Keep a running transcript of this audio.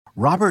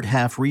Robert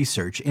Half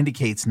research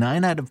indicates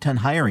 9 out of 10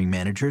 hiring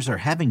managers are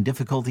having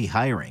difficulty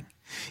hiring.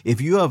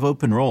 If you have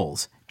open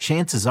roles,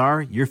 chances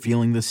are you're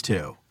feeling this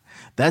too.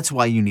 That's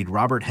why you need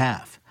Robert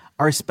Half.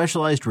 Our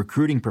specialized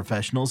recruiting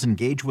professionals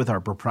engage with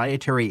our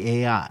proprietary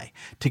AI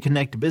to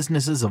connect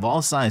businesses of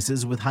all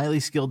sizes with highly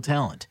skilled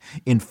talent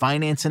in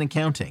finance and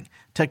accounting,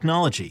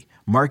 technology,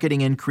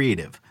 marketing and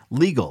creative,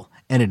 legal,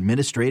 and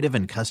administrative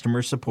and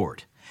customer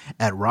support.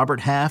 At Robert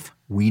Half,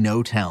 we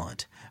know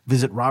talent.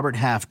 Visit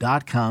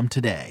roberthalf.com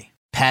today.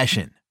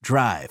 Passion,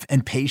 drive,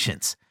 and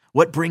patience.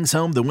 What brings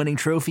home the winning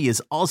trophy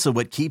is also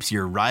what keeps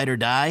your ride or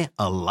die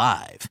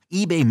alive.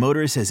 eBay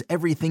Motors has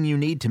everything you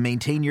need to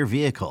maintain your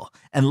vehicle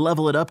and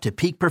level it up to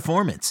peak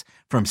performance,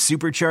 from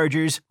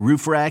superchargers,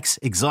 roof racks,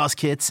 exhaust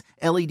kits,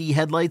 LED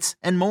headlights,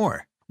 and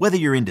more. Whether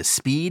you're into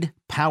speed,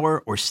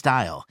 power, or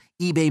style,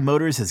 eBay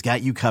Motors has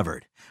got you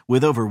covered.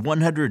 With over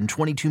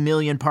 122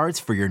 million parts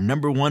for your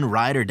number one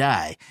ride or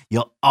die,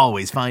 you'll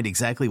always find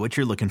exactly what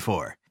you're looking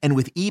for. And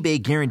with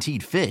eBay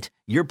Guaranteed Fit,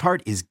 your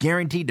part is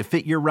guaranteed to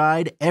fit your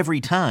ride every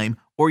time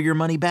or your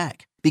money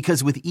back.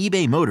 Because with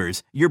eBay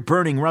Motors, you're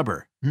burning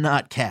rubber,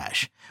 not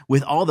cash.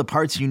 With all the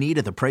parts you need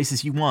at the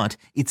prices you want,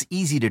 it's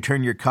easy to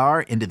turn your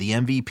car into the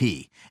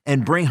MVP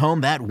and bring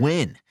home that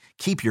win.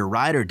 Keep your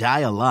ride or die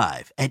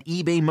alive at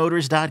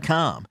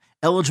ebaymotors.com.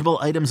 Eligible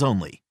items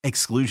only.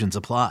 Exclusions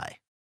apply.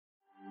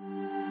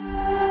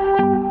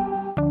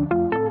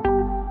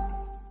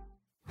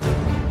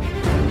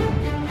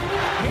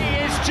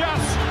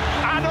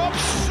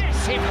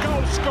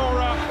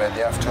 But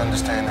they have to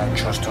understand I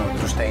chose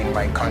to stay in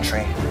my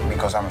country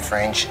because I'm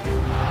French. And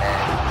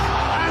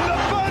the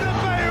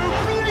Bernabeu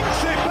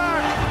blinks it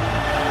back!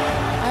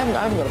 I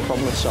haven't got a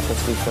problem with soccer,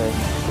 to be fair.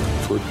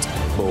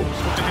 Football.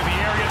 Into the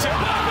area to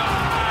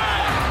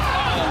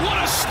Oh,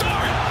 what a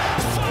start!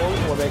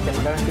 What I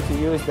can guarantee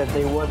to you is that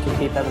they want to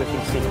keep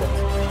everything secret.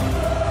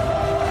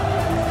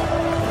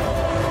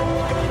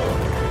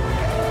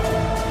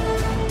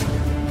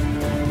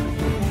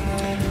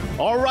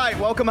 All right,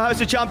 welcome House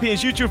of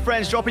Champions YouTube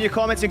friends, dropping your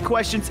comments and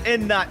questions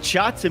in that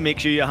chat, and make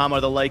sure you hammer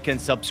the like and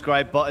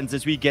subscribe buttons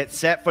as we get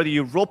set for the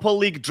Europa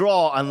League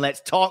draw. And let's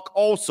talk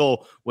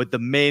also with the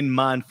main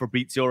man,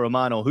 Fabrizio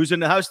Romano. Who's in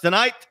the house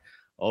tonight?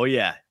 Oh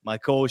yeah, my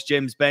co-host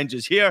James Benj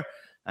is here,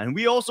 and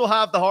we also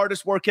have the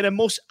hardest working and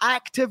most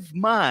active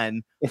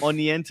man on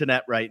the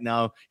internet right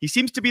now. He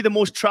seems to be the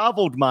most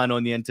traveled man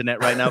on the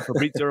internet right now,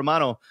 Fabrizio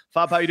Romano.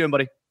 Fab, how you doing,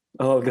 buddy?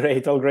 All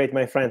great,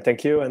 my friend.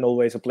 Thank you, and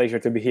always a pleasure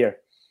to be here.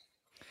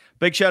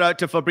 Big shout out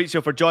to Fabrizio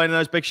for joining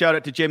us. Big shout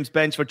out to James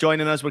Bench for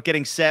joining us. We're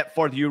getting set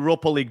for the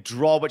Europa League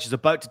draw, which is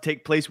about to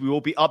take place. We will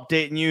be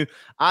updating you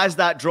as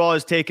that draw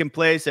is taking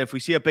place. If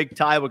we see a big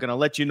tie, we're going to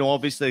let you know,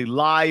 obviously,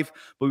 live.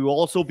 But we will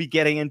also be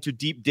getting into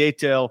deep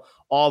detail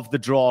of the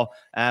draw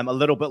a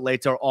little bit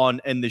later on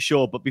in the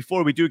show. But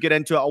before we do get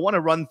into it, I want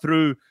to run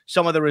through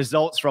some of the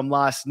results from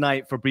last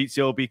night,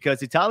 Fabrizio,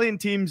 because Italian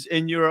teams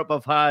in Europe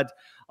have had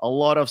a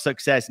lot of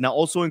success, and that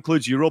also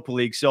includes Europa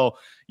League. So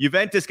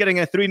Juventus getting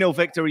a 3-0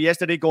 victory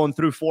yesterday, going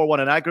through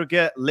 4-1 in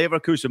aggregate.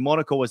 Leverkusen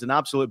Monaco was an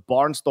absolute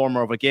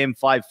barnstormer of a game,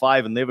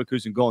 5-5, and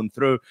Leverkusen going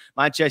through.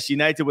 Manchester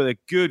United with a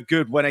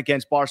good win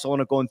against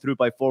Barcelona, going through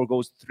by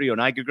 4-3 on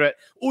aggregate.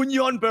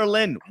 Union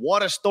Berlin,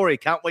 what a story.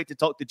 Can't wait to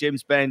talk to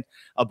James Bend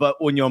about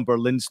Union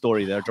Berlin's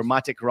story. Their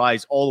dramatic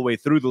rise all the way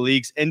through the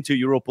leagues into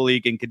Europa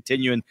League and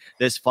continuing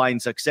this fine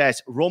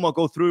success. Roma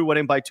go through,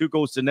 winning by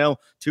 2-0,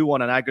 2-1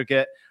 on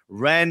aggregate.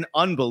 Rennes,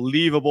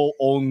 unbelievable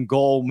own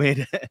goal,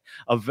 made it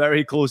a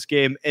very close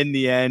game in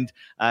the end.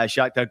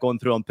 Shakhtar going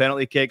through on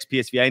penalty kicks.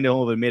 PSV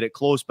Eindhoven made it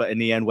close, but in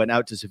the end went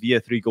out to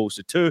Sevilla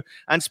 3-2.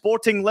 And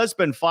Sporting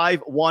Lisbon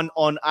 5-1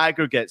 on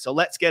aggregate. So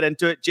let's get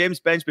into it. James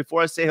Bench,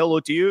 before I say hello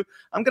to you,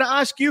 I'm going to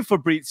ask you,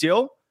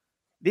 Fabrizio,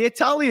 the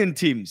Italian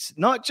teams,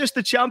 not just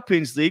the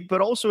Champions League,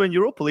 but also in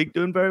Europa League,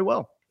 doing very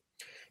well.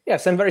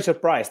 Yes, I'm very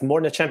surprised. More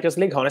in the Champions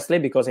League, honestly,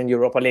 because in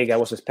Europa League, I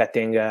was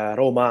expecting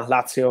Roma,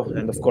 Lazio,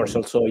 and of course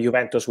also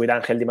Juventus with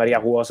Angel Di Maria,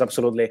 who was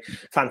absolutely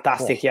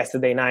fantastic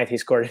yesterday night. He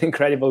scored an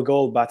incredible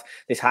goal, but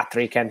this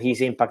hat-trick and his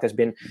impact has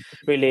been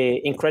really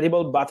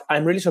incredible. But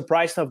I'm really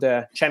surprised of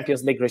the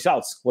Champions League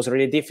results. It was a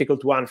really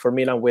difficult one for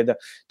Milan with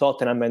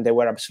Tottenham, and they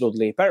were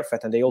absolutely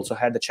perfect. And they also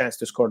had the chance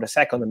to score the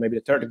second and maybe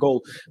the third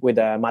goal with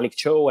Malik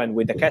Cho and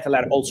with the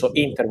Keteler. Also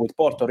Inter with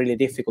Porto, really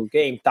difficult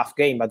game, tough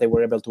game, but they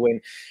were able to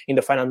win in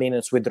the final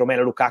minutes with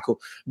Romelu Lukaku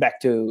back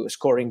to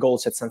scoring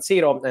goals at San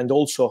Siro. And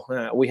also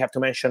we have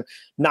to mention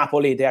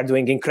Napoli. They are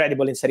doing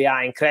incredible in Serie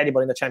A, incredible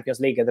in the Champions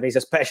League. And there is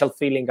a special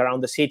feeling around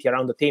the city,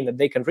 around the team, that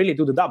they can really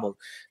do the double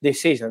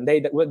this season.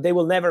 They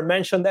will never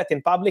mention that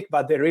in public,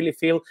 but they really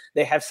feel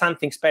they have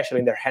something special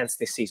in their hands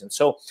this season.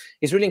 So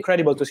it's really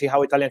incredible to see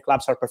how Italian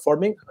clubs are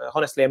performing.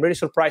 Honestly, I'm really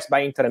surprised by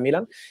Inter and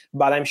Milan,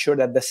 but I'm sure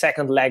that the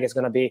second leg is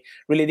going to be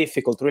really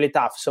difficult, really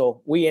tough.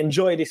 So we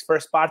enjoy this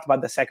first part,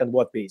 but the second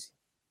won't be easy.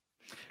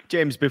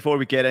 James, before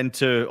we get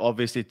into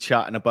obviously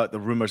chatting about the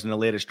rumours and the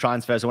latest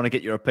transfers, I want to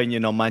get your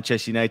opinion on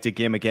Manchester United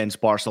game against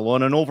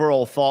Barcelona. An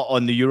overall thought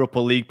on the Europa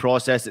League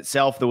process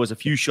itself. There was a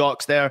few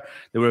shocks there.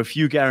 There were a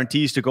few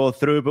guarantees to go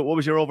through, but what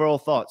was your overall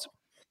thoughts?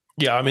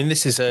 Yeah, I mean,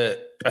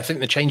 I think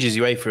the changes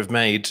UEFA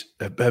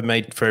have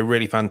made for a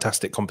really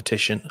fantastic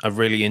competition. I've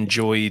really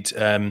enjoyed,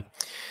 the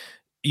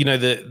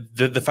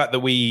fact that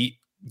we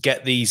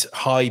get these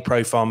high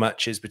profile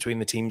matches between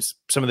the teams,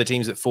 some of the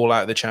teams that fall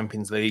out of the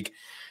Champions League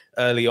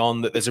early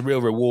on, that there's a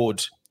real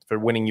reward for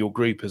winning your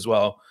group as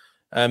well.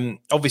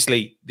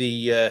 Obviously,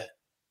 the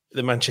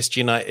Manchester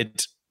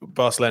United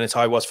Barcelona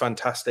tie was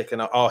fantastic,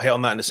 and I'll hit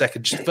on that in a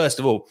second. Just first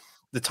of all,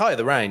 the tie of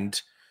the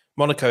round,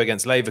 Monaco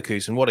against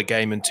Leverkusen, what a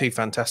game, and two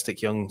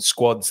fantastic young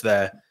squads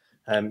there.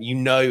 Ian,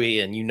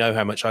 you know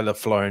how much I love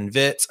Florian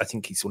Wirtz. I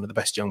think he's one of the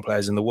best young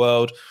players in the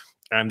world,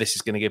 and this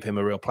is going to give him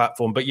a real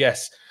platform. But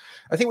yes,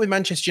 I think with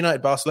Manchester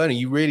United, Barcelona,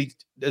 you really,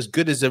 as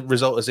good as a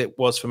result as it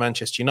was for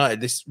Manchester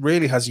United, this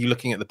really has you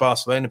looking at the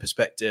Barcelona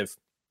perspective.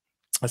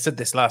 I said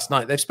this last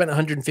night. They've spent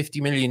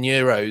 150 million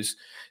euros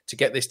to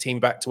get this team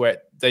back to where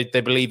they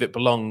believe it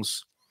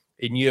belongs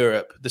in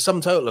Europe. The sum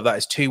total of that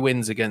is 2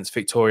 wins against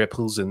Victoria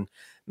Pilsen.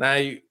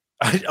 Now,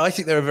 I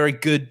think they're a very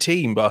good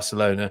team,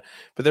 Barcelona,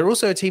 but they're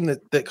also a team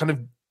that kind of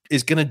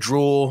is going to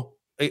draw.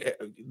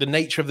 The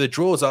nature of the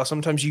draws are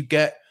sometimes you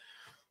get,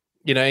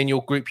 in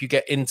your group, you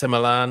get Inter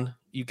Milan,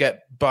 you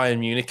get Bayern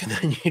Munich, and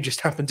then you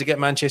just happen to get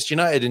Manchester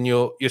United, and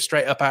you're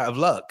straight up out of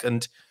luck.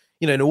 And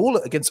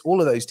against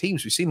all of those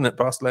teams, we've seen that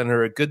Barcelona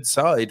are a good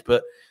side,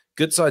 but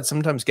good sides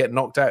sometimes get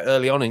knocked out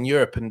early on in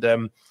Europe. And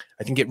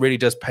I think it really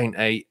does paint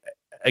a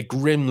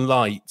grim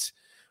light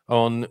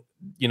on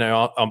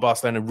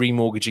Barcelona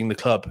remortgaging the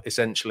club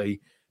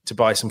essentially to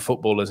buy some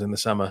footballers in the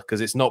summer,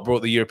 because it's not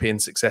brought the European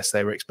success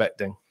they were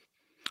expecting.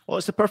 Well,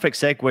 it's the perfect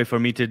segue for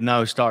me to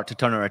now start to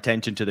turn our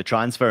attention to the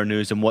transfer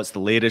news and what's the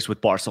latest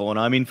with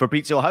Barcelona. I mean,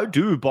 Fabrizio, how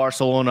do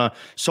Barcelona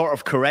sort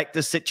of correct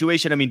this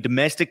situation? I mean,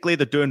 domestically,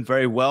 they're doing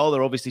very well.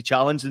 They're obviously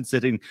challenged and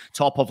sitting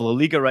top of La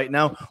Liga right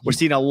now. We're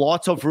seeing a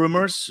lot of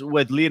rumours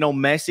with Lionel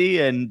Messi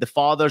and the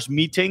fathers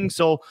meeting.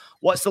 So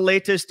what's the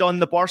latest on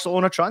the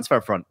Barcelona transfer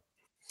front?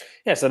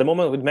 Yes, at the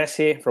moment with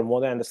Messi, from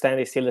what I understand,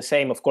 is still the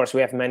same. Of course,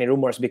 we have many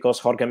rumors because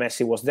Jorge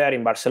Messi was there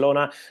in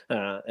Barcelona,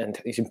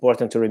 and it's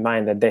important to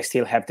remind that they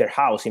still have their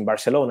house in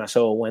Barcelona.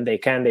 So when they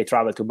can, they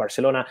travel to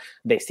Barcelona.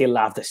 They still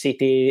love the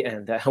city,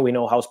 and we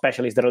know how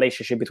special is the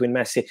relationship between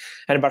Messi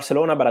and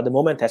Barcelona. But at the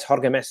moment, as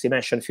Jorge Messi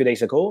mentioned a few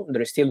days ago,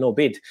 there is still no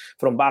bid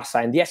from Barca.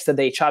 And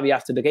yesterday, Xavi,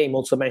 after the game,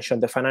 also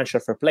mentioned the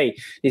financial fair play.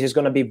 This is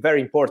going to be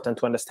very important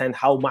to understand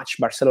how much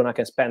Barcelona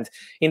can spend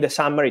in the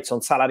summer. It's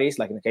on salaries,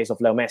 like in the case of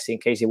Leo Messi, in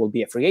case he will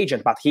be a free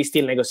agent, but he's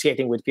still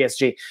negotiating with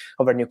PSG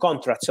over a new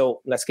contract.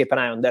 So let's keep an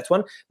eye on that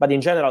one. But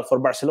in general, for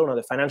Barcelona,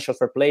 the financial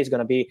fair play is going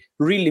to be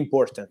really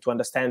important to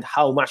understand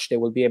how much they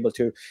will be able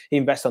to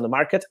invest on the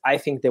market. I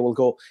think they will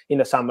go in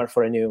the summer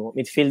for a new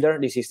midfielder.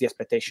 This is the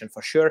expectation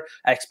for sure.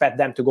 I expect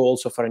them to go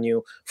also for a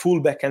new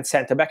fullback and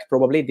centre-back.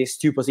 Probably these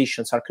two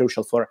positions are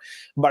crucial for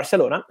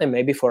Barcelona, and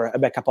maybe for a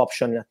backup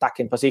option in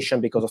attacking position,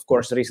 because of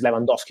course there is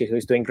Lewandowski, who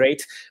is doing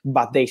great,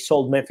 but they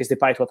sold Memphis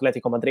Depay to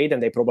Atletico Madrid,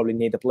 and they probably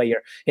need a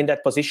player in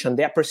that position.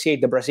 They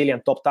appreciate the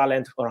Brazilian top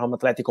talent from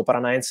Atletico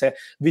Paranaense,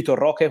 Vitor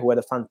Roque, who had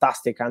a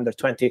fantastic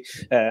under-20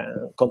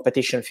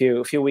 competition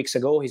a few weeks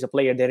ago. He's a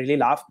player they really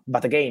love,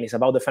 but again, it's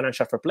about the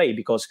financial fair play,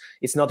 because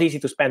it's not easy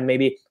to spend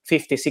maybe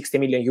 50, 60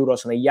 million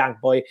euros on a young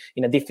boy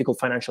in a difficult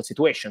financial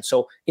situation.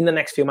 So in the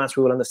next few months,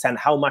 we will understand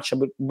how much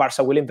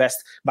Barca will invest,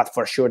 but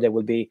for sure they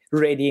will be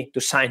ready to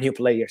sign new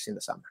players in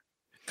the summer.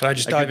 Can I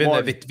just dive in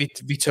there?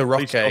 Vitor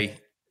Roque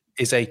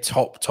is a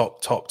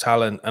top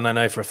talent, and I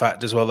know for a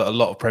fact as well that a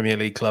lot of Premier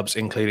League clubs,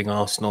 including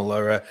Arsenal,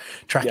 are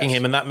tracking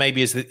him, and that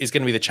maybe is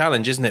going to be the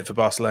challenge, isn't it, for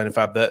Barcelona,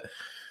 Fab? That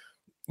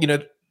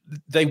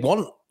they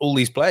want all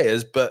these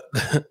players, but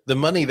the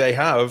money they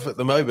have at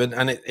the moment,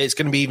 and it's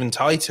going to be even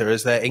tighter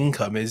as their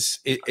income is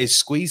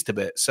squeezed a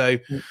bit. So,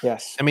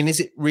 yes, I mean, is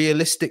it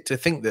realistic to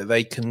think that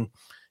they can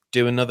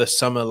do another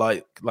summer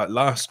like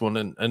last one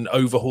and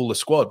overhaul the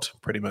squad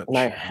pretty much?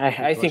 No,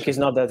 I think it's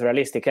not that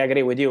realistic. I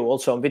agree with you.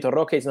 Also, on Vitor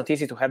Roque, it's not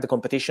easy to have the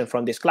competition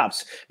from these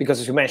clubs,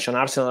 because as you mentioned,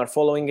 Arsenal are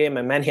following him,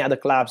 and many other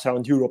clubs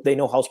around Europe, they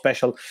know how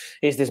special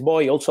is this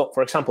boy. Also,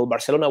 for example,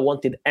 Barcelona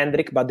wanted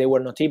Endrick, but they were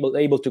not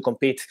able to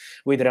compete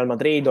with Real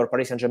Madrid or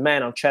Paris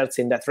Saint-Germain or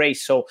Chelsea in that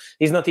race. So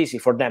it's not easy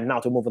for them now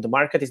to move on the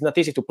market. It's not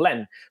easy to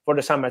plan for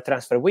the summer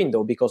transfer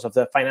window because of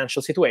the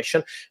financial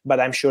situation,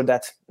 but I'm sure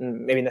that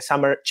maybe in the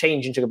summer,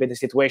 changing a bit the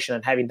situation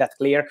and having that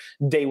clear,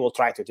 they will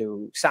try to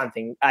do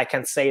something. I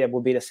can say that will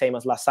be the same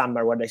as last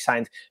summer, where they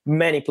signed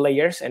many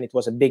players and it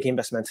was a big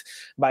investment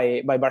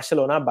by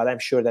Barcelona, but I'm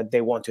sure that they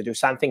want to do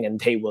something,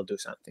 and they will do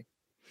something.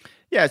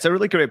 Yeah, it's a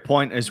really great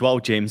point as well,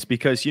 James,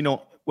 because,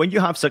 when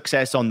you have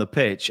success on the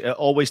pitch, it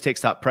always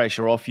takes that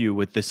pressure off you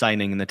with the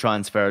signing and the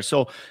transfer.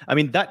 So, I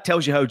mean, that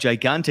tells you how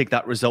gigantic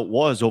that result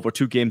was over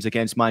 2 games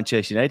against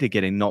Manchester United,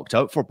 getting knocked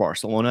out for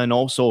Barcelona. And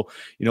also,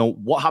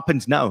 what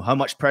happens now? How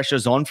much pressure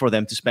is on for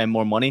them to spend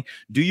more money?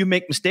 Do you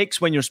make mistakes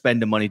when you're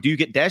spending money? Do you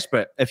get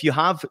desperate? If you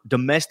have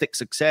domestic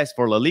success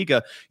for La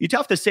Liga, you'd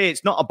have to say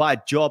it's not a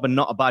bad job and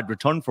not a bad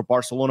return for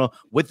Barcelona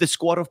with the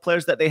squad of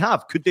players that they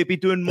have. Could they be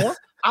doing more?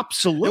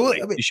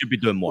 Absolutely. They should be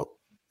doing more.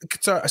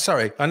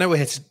 Sorry, I know we're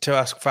here to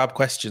ask Fab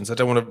questions. I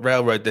don't want to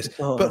railroad this,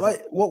 but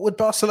like, what would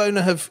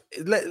Barcelona have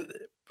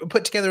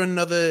put together in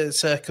other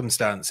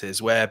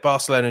circumstances where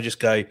Barcelona just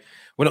go,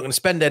 we're not going to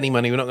spend any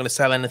money, we're not going to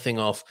sell anything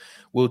off,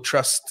 we'll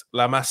trust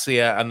La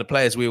Masia and the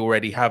players we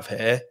already have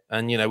here,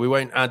 and we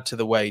won't add to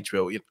the wage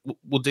bill.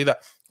 We'll do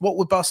that. What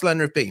would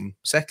Barcelona have been?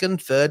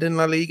 Second, third in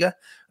La Liga?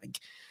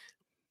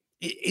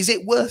 Is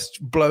it worth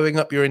blowing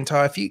up your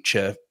entire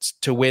future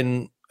to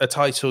win a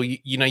title?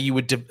 You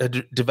would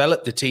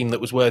develop the team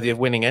that was worthy of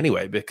winning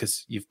anyway,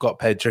 because you've got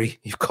Pedri,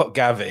 you've got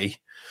Gavi.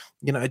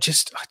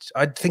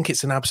 I think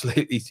it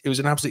was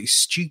an absolutely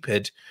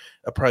stupid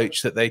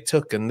approach that they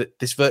took, and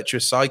this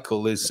virtuous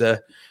cycle is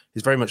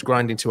very much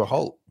grinding to a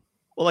halt.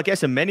 Well, I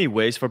guess in many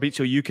ways,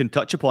 Fabrizio, you can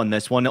touch upon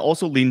this one. It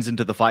also leans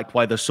into the fact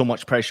why there's so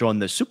much pressure on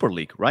the Super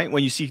League, right?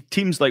 When you see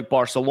teams like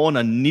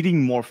Barcelona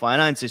needing more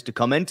finances to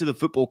come into the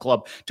football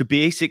club to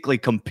basically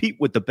compete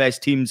with the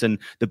best teams and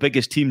the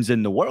biggest teams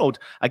in the world,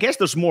 I guess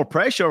there's more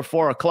pressure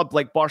for a club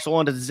like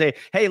Barcelona to say,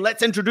 hey,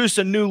 let's introduce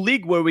a new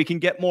league where we can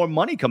get more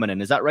money coming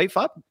in. Is that right,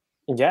 Fab?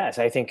 Yes,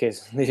 I think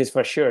this is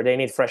for sure. They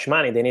need fresh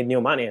money. They need new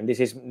money, and this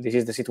is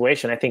the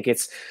situation. I think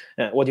it's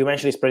what you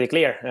mentioned is pretty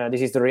clear.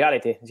 This is the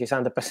reality. This is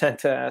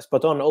 100%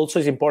 spot on. Also,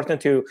 it's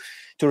important to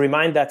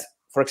remind that,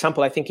 for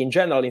example, I think in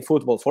general in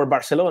football, for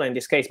Barcelona in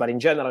this case, but in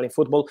general in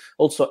football,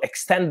 also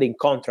extending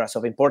contracts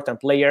of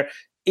important player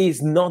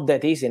is not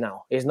that easy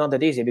now. It's not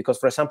that easy because,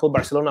 for example,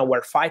 Barcelona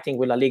were fighting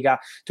with La Liga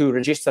to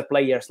register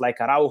players like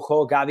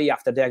Araujo, Gavi,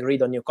 after they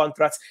agreed on new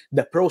contracts.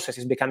 The process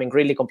is becoming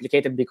really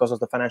complicated because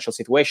of the financial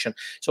situation.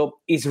 So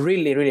it's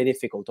really, really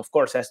difficult. Of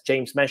course, as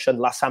James mentioned,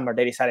 last summer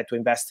they decided to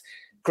invest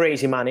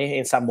crazy money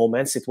in some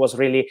moments. It was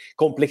really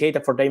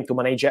complicated for them to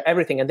manage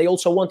everything. And they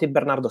also wanted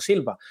Bernardo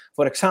Silva,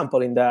 for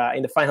example, in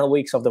the final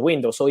weeks of the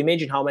window. So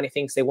imagine how many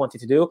things they wanted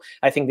to do.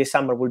 I think this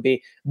summer will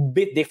be a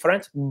bit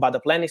different, but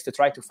the plan is to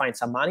try to find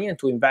some money and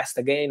to invest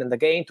again and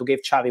again to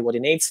give Xavi what he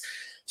needs.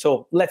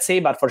 So let's see,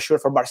 but for sure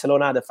for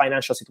Barcelona, the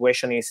financial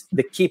situation is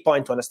the key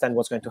point to understand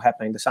what's going to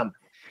happen in the summer.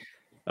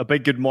 A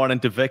big good morning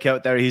to Vic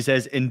out there. He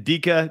says,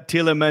 Indika,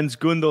 Tielemans,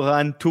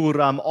 Gundogan,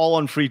 Thuram, all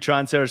on free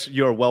transfers.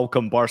 You're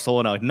welcome,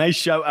 Barcelona. Nice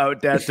shout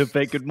out there to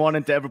Vic. Good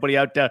morning to everybody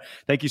out there.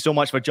 Thank you so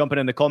much for jumping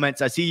in the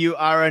comments. I see you,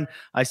 Aaron.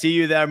 I see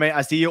you there, mate.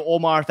 I see you,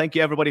 Omar. Thank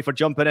you, everybody, for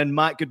jumping in.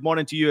 Matt, good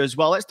morning to you as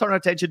well. Let's turn our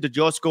attention to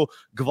Josko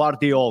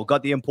Gvardiol.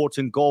 Got the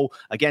important goal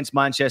against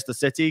Manchester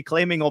City,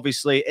 claiming,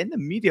 obviously, in the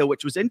media,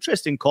 which was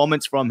interesting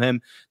comments from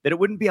him, that it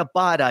wouldn't be a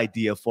bad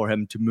idea for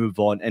him to move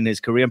on in his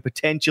career and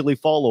potentially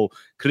follow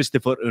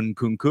Christopher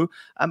Nkunku.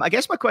 I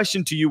guess my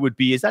question to you would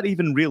be, is that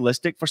even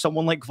realistic for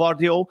someone like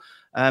Gvardiol,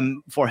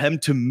 for him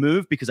to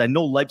move? Because I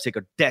know Leipzig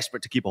are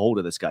desperate to keep a hold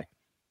of this guy.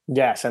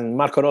 Yes, and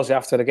Marco Rose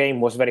after the game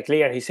was very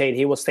clear. He said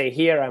he will stay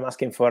here. I'm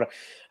asking for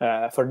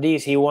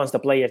this. He wants the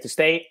player to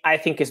stay. I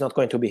think it's not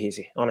going to be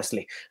easy,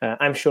 honestly.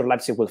 I'm sure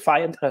Leipzig will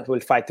fight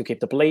to keep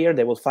the player.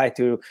 They will fight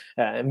to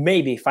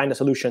maybe find a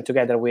solution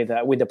together with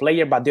the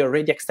player, but they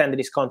already extended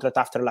his contract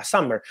after last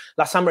summer.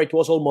 Last summer, it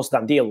was almost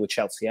done deal with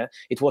Chelsea. Yeah?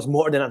 It was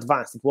more than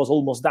advanced. It was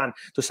almost done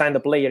to sign the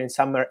player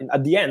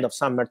at the end of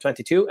summer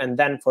 22, and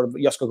then for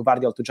Josko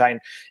Gvardiol to join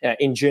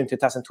in June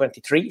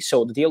 2023.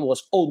 So the deal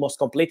was almost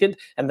completed,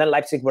 and then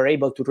Leipzig were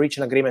able to reach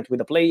an agreement with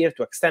the player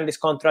to extend his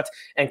contract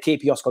and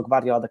keep Josko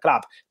Gvardiol at the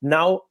club.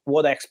 Now,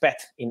 what I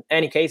expect in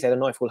any case, I don't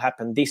know if it will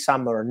happen this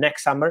summer or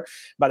next summer,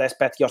 but I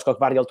expect Josko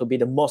Gvardiol to be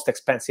the most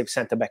expensive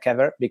centre-back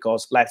ever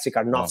because Leipzig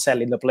are not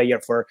selling the player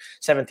for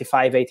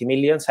 75, 80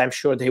 million. So I'm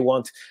sure they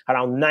want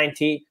around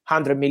 90,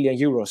 100 million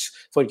euros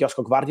for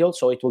Josko Gvardiol.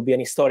 So it will be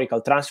an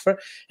historical transfer.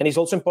 And it's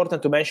also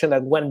important to mention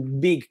that when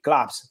big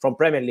clubs from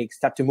Premier League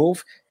start to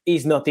move,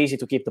 it's not easy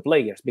to keep the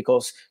players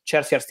because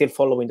Chelsea are still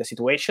following the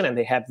situation and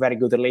they have very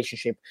good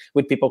relationship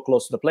with people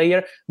close to the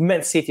player.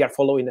 Man City are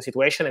following the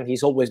situation and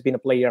he's always been a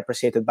player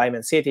appreciated by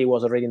Man City. He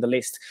was already in the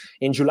list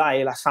in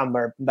July last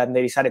summer, but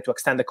they decided to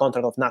extend the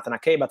contract of Nathan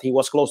Ake, but he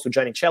was close to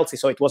joining Chelsea.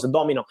 So it was a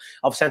domino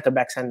of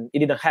centre-backs and it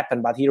didn't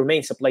happen, but he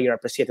remains a player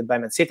appreciated by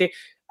Man City.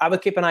 I will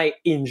keep an eye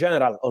in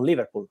general on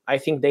Liverpool. I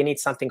think they need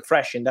something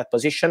fresh in that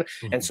position.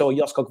 Mm-hmm. And so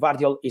Josko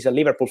Gvardiol is a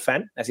Liverpool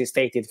fan, as he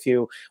stated a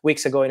few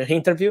weeks ago in an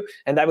interview.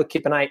 And I will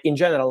keep an eye in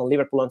general on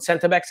Liverpool on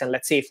centre-backs, and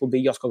let's see if it will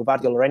be Josko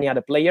Gvardiol or any other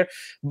player,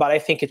 but I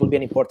think it will be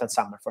an important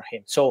summer for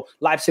him. So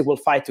Leipzig will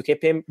fight to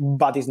keep him,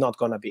 but it's not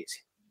going to be easy.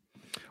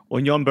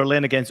 Union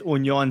Berlin against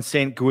Union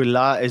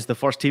Saint-Gilloise is the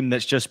first team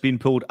that's just been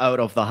pulled out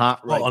of the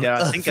hat right there.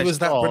 I think it was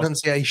that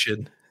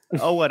pronunciation.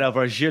 Oh,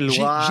 whatever.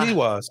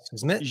 Gilloise,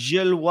 isn't it?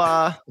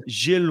 Gilloise.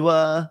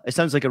 It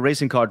sounds like a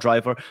racing car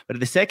driver. But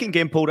the second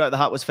game pulled out of the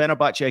hat was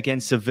Fenerbahce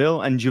against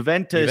Seville, and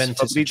Juventus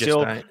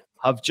Fabrizio,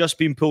 have just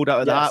been pulled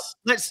out of the hat.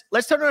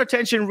 Let's turn our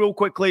attention real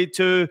quickly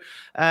to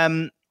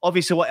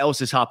obviously what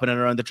else is happening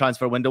around the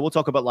transfer window. We'll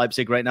talk about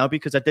Leipzig right now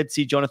because I did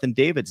see Jonathan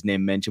David's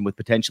name mentioned with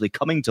potentially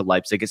coming to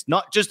Leipzig. It's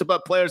not just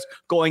about players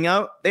going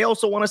out. They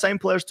also want to sign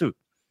players too.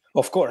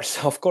 Of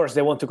course,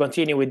 they want to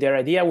continue with their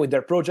idea, with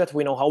their project.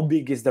 We know how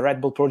big is the Red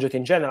Bull project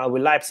in general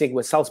with Leipzig,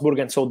 with Salzburg,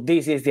 and so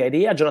this is the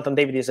idea. Jonathan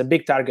David is a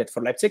big target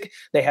for Leipzig.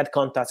 They had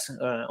contacts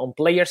on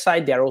player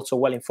side. They are also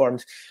well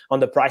informed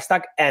on the price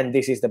tag, and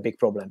this is the big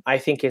problem. I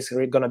think it's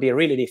going to be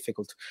really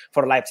difficult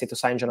for Leipzig to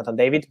sign Jonathan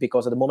David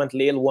because at the moment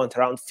Lille want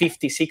around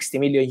 50-60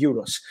 million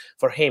euros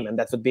for him, and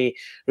that would be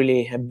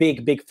really a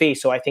big fee.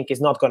 So I think it's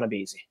not going to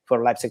be easy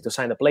for Leipzig to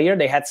sign a player.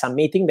 They had some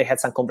meeting, they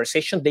had some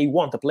conversation. They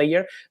want a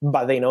player,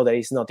 but they know that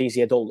it's not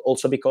easy at all.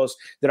 Also because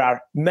there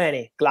are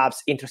many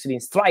clubs interested in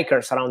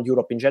strikers around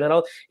Europe in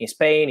general, in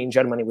Spain, in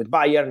Germany with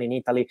Bayern, in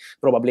Italy,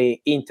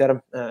 probably Inter,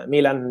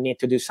 Milan need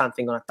to do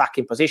something on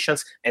attacking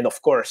positions. And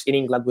of course, in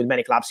England with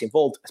many clubs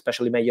involved,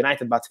 especially Man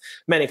United, but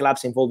many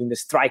clubs involved in the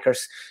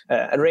strikers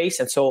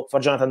race. And so for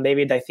Jonathan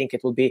David, I think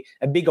it will be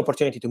a big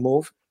opportunity to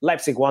move.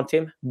 Leipzig want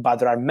him, but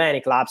there are many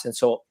clubs, and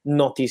so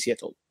not easy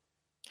at all.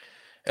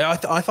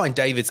 I find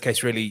David's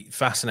case really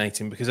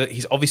fascinating because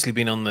he's obviously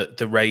been on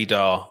the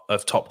radar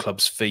of top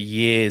clubs for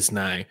years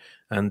now.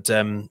 And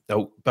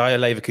Bayer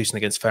Leverkusen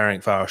against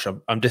Ferencváros,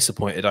 I'm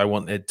disappointed. I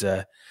wanted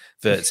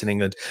Wirtz in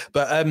England.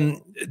 But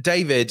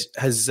David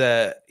has,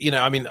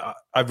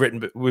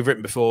 we've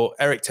written before,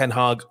 Erik ten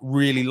Hag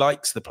really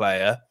likes the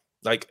player.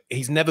 Like,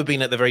 he's never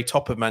been at the very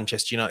top of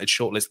Manchester United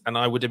shortlist. And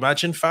I would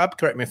imagine, Fab,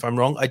 correct me if I'm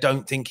wrong, I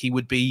don't think he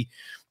would be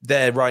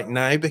there right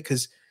now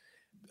because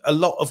a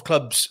lot of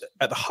clubs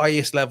at the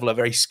highest level are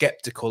very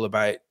skeptical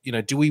about,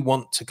 do we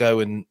want to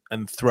go and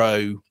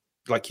throw,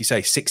 like you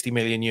say, 60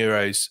 million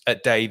euros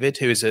at David,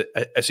 who is a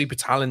super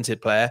talented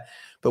player,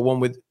 but one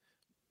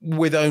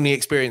with only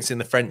experience in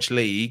the French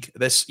league.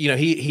 There's,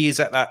 he is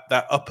at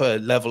that upper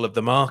level of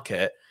the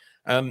market.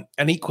 And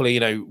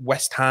equally,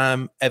 West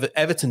Ham,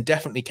 Everton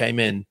definitely came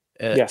in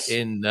Yes.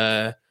 in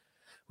the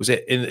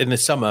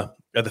summer,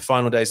 at the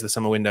final days of the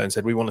summer window, and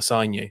said, we want to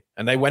sign you.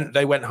 And they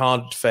went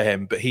hard for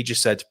him, but he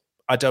just said,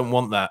 I don't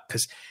want that,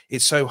 because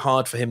it's so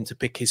hard for him to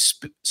pick his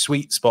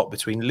sweet spot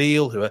between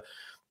Lille, who are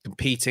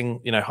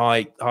competing,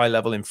 high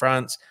level in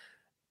France,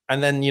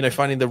 and then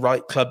finding the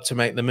right club to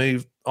make the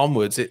move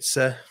onwards. It's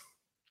a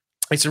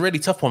really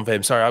tough one for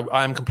him. Sorry,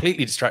 I am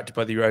completely distracted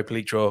by the Europa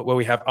League draw, where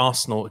we have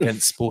Arsenal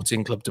against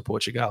Sporting Club de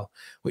Portugal,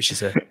 which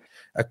is a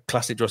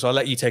classic draw. So I'll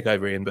let you take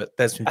over, Ian. But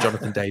there's some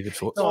Jonathan David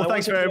thoughts. No,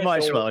 thanks very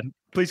much, man.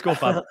 Please go,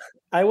 Fab.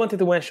 I wanted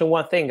to mention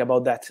one thing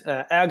about that.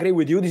 I agree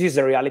with you. This is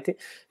a reality.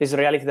 It's a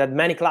reality that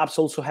many clubs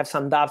also have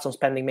some doubts on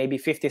spending maybe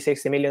 50,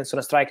 60 million on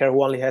a striker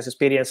who only has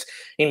experience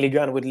in Ligue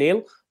 1 with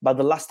Lille. But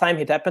the last time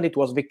it happened, it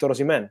was Victor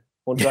Osimhen,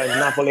 who joined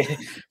Napoli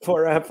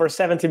for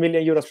 70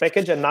 million euros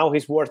package. And now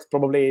he's worth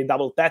probably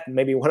double that,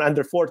 maybe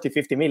 140,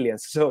 50 million.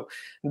 So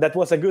that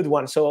was a good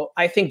one. So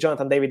I think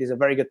Jonathan David is a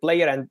very good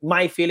player. And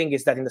my feeling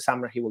is that in the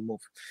summer he will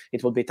move.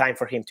 It will be time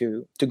for him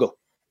to go.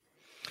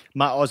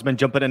 Matt Osman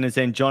jumping in and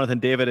saying Jonathan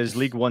David is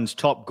League One's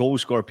top goal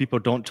scorer. People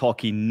don't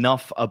talk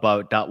enough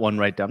about that one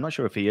right now. I'm not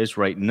sure if he is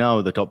right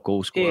now the top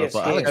goal scorer. He is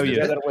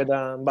together with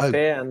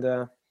Mbappé,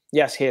 and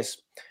yes, he is.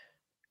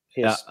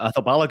 Yeah, I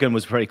thought Balogun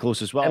was very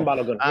close as well. And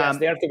Balogun, yes,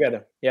 they are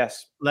together.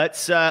 Yes.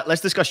 Let's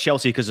discuss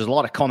Chelsea, because there's a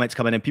lot of comments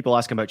coming in. People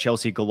asking about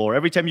Chelsea galore.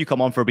 Every time you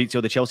come on,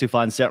 Fabrizio, the Chelsea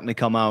fans certainly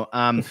come out.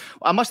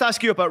 I must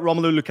ask you about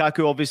Romelu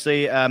Lukaku.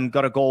 Obviously,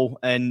 got a goal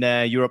in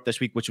Europe this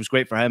week, which was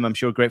great for him. I'm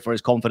sure great for his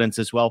confidence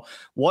as well.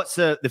 What's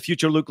the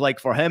future look like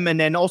for him? And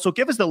then also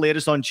give us the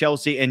latest on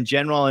Chelsea in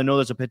general. I know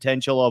there's a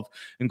potential of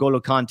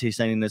N'Golo Kante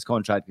signing this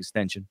contract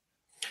extension.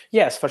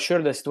 Yes, for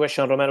sure. The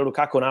situation of Romelu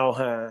Lukaku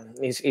now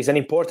is an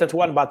important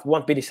one, but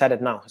won't be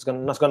decided now. It's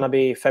not going to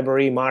be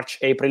February, March,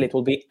 April. It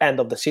will be end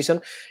of the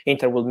season.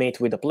 Inter will meet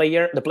with the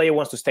player. The player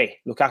wants to stay.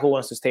 Lukaku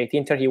wants to stay at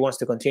Inter. He wants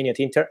to continue at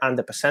Inter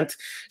 100%.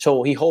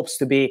 So he hopes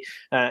to be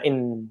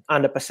in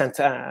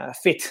 100%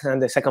 fit in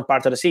the second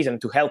part of the season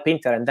to help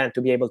Inter and then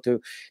to be able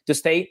to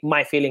stay.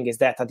 My feeling is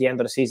that at the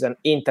end of the season,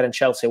 Inter and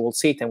Chelsea will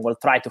sit and will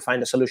try to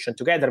find a solution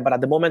together. But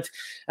at the moment,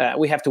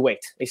 we have to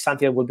wait. It's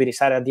something that will be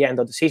decided at the end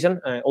of the season.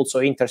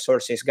 Also, Inter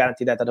sources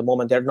guarantee that at the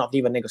moment they're not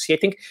even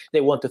negotiating. They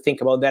want to think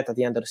about that at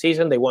the end of the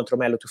season. They want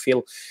Romelu to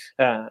feel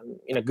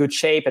in a good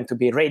shape and to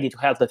be ready to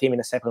help the team in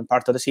the second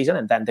part of the season,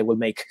 and then they will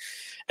make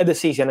a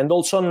decision. And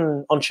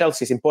also on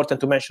Chelsea, it's important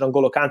to mention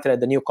N'Golo Kante that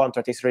the new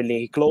contract is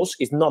really close.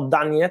 It's not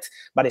done yet,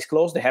 but it's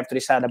close. They have to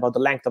decide about the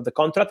length of the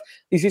contract.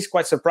 This is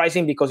quite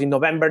surprising because in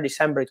November,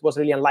 December, it was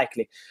really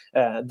unlikely.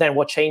 Then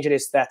what changed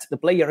is that the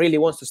player really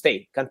wants to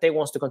stay. Kante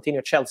wants to continue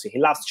at Chelsea. He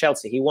loves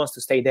Chelsea. He wants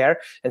to stay there.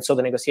 And so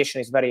the negotiation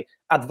is very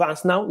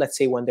advanced now. Let's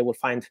see when they will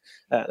find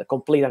the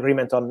complete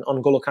agreement on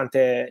N'Golo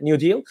Kante new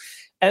deal.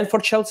 And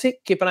for Chelsea,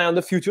 keep an eye on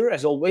the future,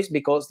 as always,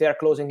 because they are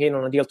closing in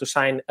on a deal to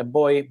sign a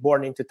boy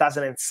born in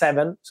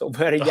 2007, so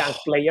very young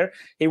player.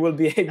 He will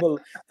be able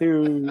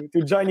to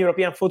join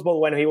European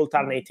football when he will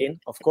turn 18,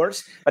 of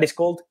course. But it's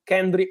called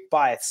Kendry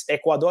Páez,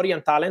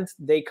 Ecuadorian talent.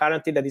 They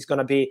guarantee that he's going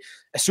to be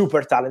a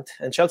super talent.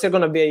 And Chelsea are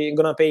going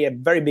to pay a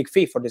very big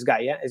fee for this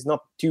guy. Yeah, it's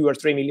not 2 or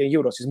 3 million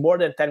euros. It's more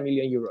than 10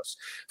 million euros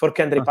for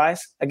Kendry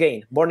Páez.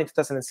 Again, born in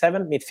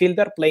 2007,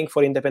 midfielder, playing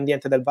for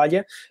Independiente del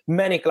Valle.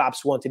 Many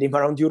clubs wanted him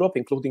around Europe,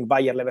 including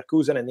Bayer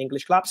Leverkusen and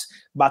English clubs,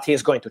 but he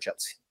is going to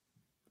Chelsea.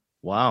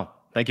 Wow.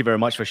 Thank you very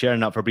much for sharing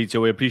that,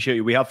 Fabrizio. We appreciate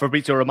you. We have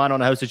Fabrizio Romano on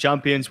the House of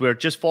Champions. We're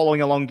just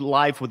following along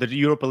live with the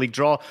Europa League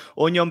draw.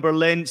 Union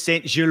Berlin,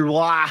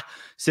 Saint-Gilloise,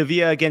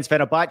 Sevilla against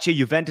Fenerbahce,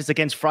 Juventus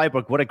against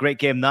Freiburg. What a great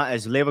game that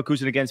is.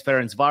 Leverkusen against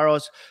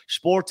Ferencváros,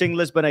 Sporting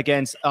Lisbon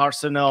against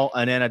Arsenal.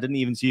 And then I didn't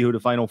even see who the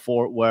final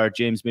four were.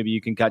 James, maybe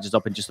you can catch us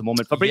up in just a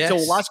moment. Fabrizio,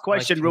 last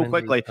question real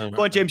quickly.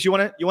 Go on, James. You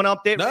want to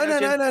update?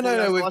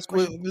 No.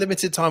 We're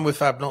limited time with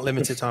Fab, not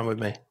limited time with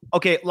me.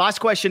 Okay, last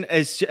question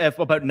is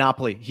about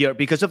Napoli here.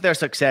 Because of their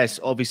success,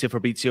 obviously,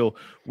 Fabrizio,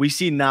 we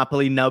see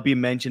Napoli now being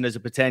mentioned as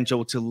a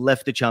potential to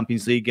lift the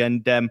Champions League.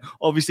 And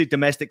obviously,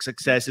 domestic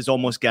success is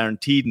almost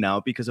guaranteed now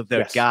because of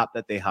their gap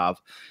that they have.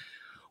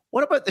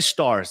 What about the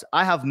stars?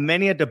 I have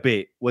many a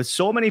debate with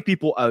so many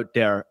people out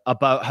there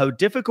about how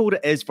difficult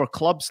it is for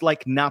clubs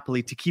like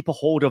Napoli to keep a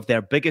hold of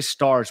their biggest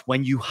stars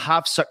when you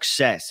have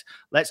success.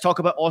 Let's talk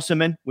about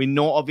Osimhen. We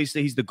know,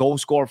 obviously, he's the goal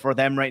scorer for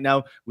them right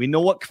now. We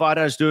know what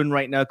Kvara is doing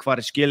right now,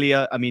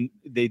 Kvaratskhelia. I mean,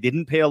 they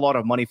didn't pay a lot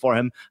of money for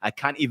him. I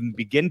can't even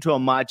begin to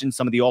imagine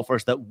some of the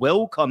offers that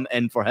will come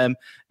in for him.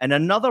 And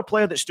another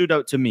player that stood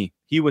out to me,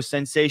 he was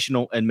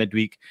sensational in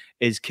midweek,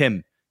 is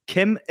Kim.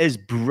 Kim is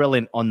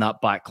brilliant on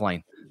that back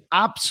line.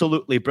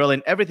 Absolutely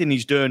brilliant. Everything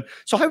he's doing.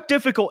 So how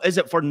difficult is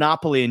it for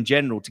Napoli in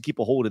general to keep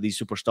a hold of these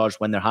superstars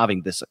when they're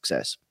having this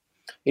success?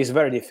 It's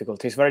very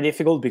difficult. It's very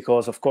difficult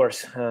because, of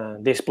course,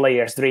 these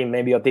players dream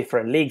maybe of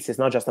different leagues. It's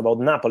not just about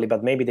Napoli,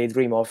 but maybe they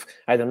dream of,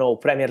 I don't know,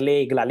 Premier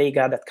League, La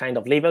Liga, that kind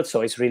of level.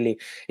 So it's really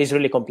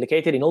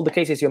complicated. In all the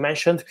cases you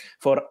mentioned,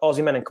 for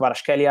Osimhen and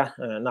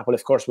Kvaratskhelia, Napoli,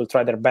 of course, will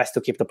try their best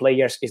to keep the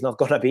players. It's not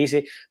going to be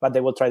easy, but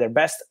they will try their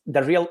best.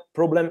 The real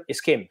problem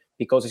is Kim.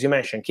 Because, as you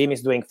mentioned, Kim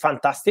is doing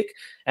fantastic,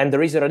 and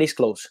there is a release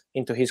clause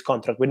into his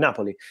contract with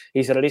Napoli.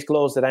 It's a release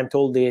clause that I'm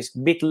told is a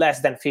bit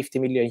less than 50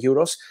 million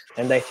euros,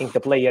 and I think the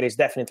player is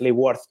definitely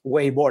worth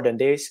way more than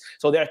this.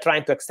 So they're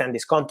trying to extend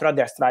his contract.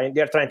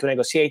 They're trying to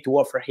negotiate to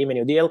offer him a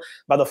new deal,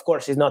 but of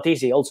course, it's not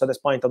easy. Also, at this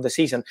point of the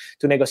season,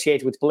 to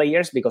negotiate with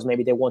players because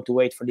maybe they want to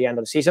wait for the end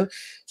of the season.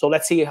 So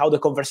let's see how the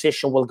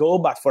conversation will go.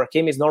 But for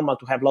Kim, it's normal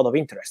to have a lot of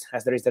interest,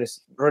 as there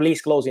is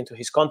release clause into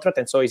his contract,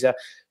 and so it's a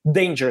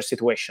dangerous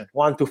situation,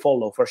 one to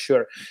follow for sure.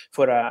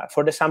 For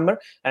the summer.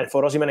 And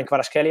for Osimhen and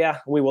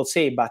Kvaratskhelia, we will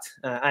see, but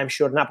I'm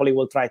sure Napoli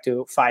will try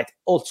to fight.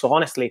 Also,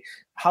 honestly,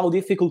 how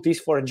difficult it is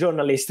for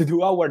journalists to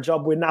do our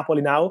job with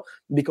Napoli now,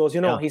 because,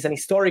 it's an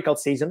historical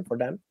season for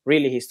them,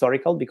 really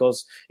historical,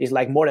 because it's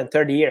like more than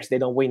 30 years they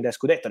don't win the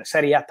Scudetto, the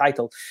Serie A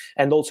title,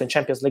 and also in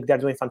Champions League, they're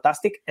doing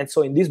fantastic. And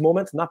so in this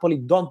moment, Napoli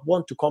don't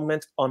want to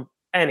comment on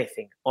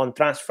anything, on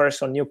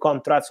transfers, on new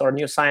contracts, or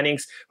new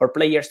signings, or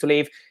players to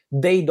leave.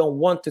 They don't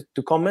want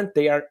to comment.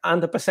 They are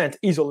 100%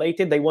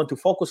 isolated. They want to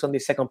focus on the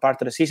second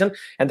part of the season.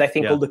 And I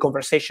think all the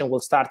conversation will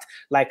start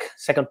like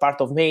second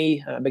part of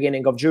May,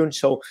 beginning of June.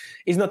 So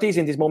it's not easy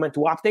in this moment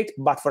to update,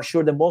 but for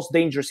sure the most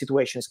dangerous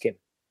situation is Kim.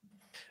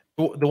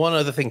 The one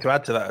other thing to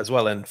add to that as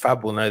well, and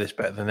Fab will know this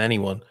better than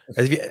anyone,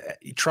 is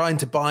trying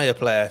to buy a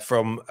player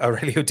from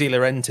Aurelio De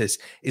Laurentiis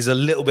is a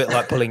little bit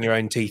like pulling your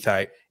own teeth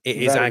out. It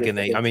is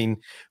agony. Difficult. I mean,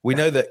 we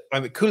know that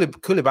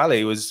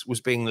Koulibaly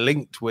was being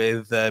linked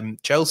with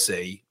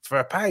Chelsea for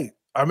a pay.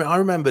 I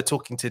remember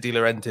talking to De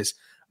Laurentiis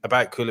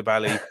about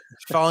Koulibaly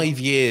 5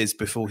 years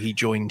before he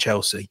joined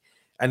Chelsea,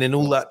 and in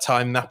all that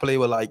time, Napoli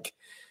were like,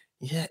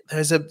 "Yeah,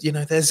 there's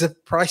a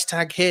price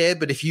tag here,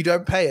 but if you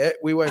don't pay it,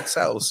 we won't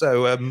sell."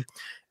 So.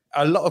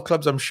 A lot of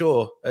clubs, I'm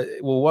sure,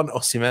 will want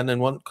Osimhen and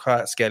want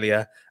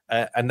Kvaratskhelia,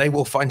 and they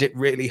will find it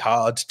really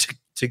hard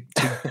to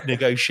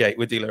negotiate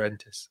with De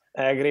Laurentiis.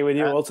 I agree with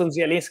you. Also,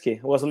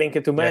 Zielinski was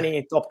linked to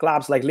many top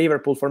clubs like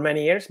Liverpool for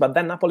many years, but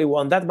then Napoli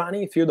won that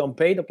money. If you don't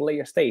pay, the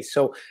player stays.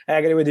 So I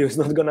agree with you. It's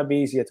not going to be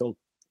easy at all.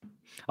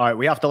 All right,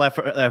 we have to let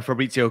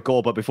Fabrizio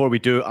go, but before we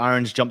do,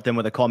 Aaron's jumped in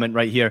with a comment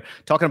right here.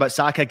 Talking about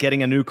Saka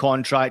getting a new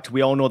contract,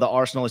 we all know that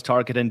Arsenal is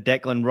targeting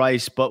Declan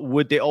Rice, but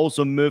would they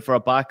also move for a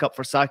backup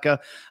for Saka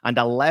and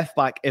a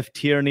left-back if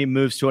Tierney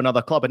moves to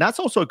another club? And that's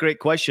also a great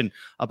question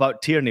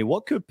about Tierney.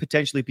 What could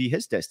potentially be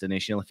his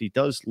destination if he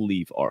does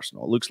leave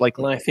Arsenal? It looks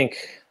likely.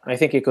 I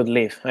think he could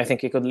leave.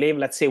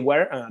 Let's see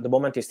where. At the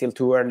moment, it's still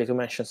too early to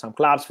mention some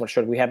clubs. For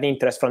sure, we have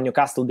interest from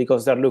Newcastle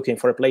because they're looking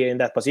for a player in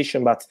that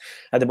position, but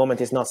at the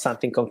moment, it's not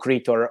something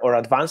concrete or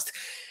advanced.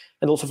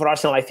 And also for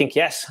Arsenal, I think,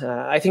 yes.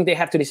 I think they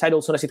have to decide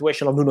also on the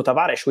situation of Nuno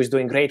Tavares, who is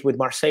doing great with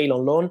Marseille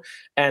on loan.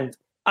 And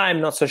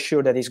I'm not so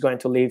sure that he's going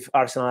to leave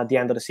Arsenal at the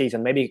end of the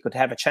season. Maybe he could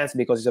have a chance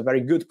because he's a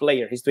very good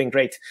player. He's doing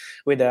great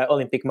with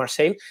Olympique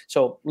Marseille.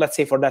 So let's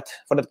see for that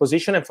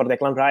position. And for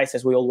Declan Rice,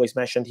 as we always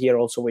mentioned here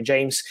also with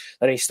James,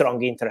 there is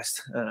strong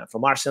interest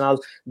from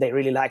Arsenal. They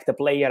really like the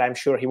player. I'm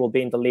sure he will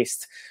be in the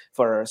list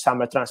for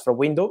summer transfer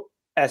window.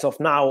 as of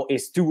now,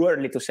 it's too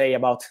early to say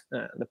about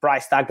the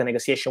price tag. The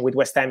negotiation with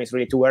West Ham is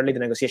really too early. The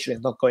negotiation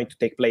is not going to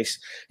take place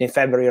in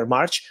February or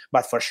March,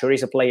 but for sure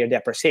he's a player they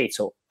appreciate.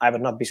 So I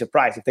would not be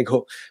surprised if they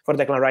go for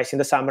Declan Rice in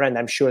the summer, and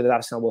I'm sure that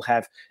Arsenal will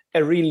have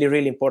a really,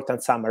 really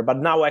important summer. But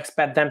now I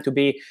expect them to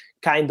be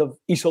kind of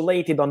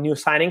isolated on new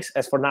signings.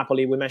 As for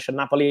Napoli, we mentioned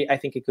Napoli. I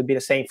think it could be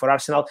the same for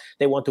Arsenal.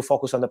 They want to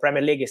focus on the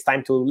Premier League. It's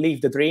time to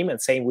leave the dream,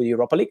 and same with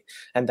Europa League.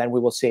 And then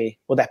we will see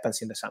what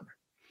happens in the summer.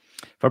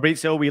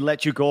 Fabrizio, we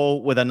let you go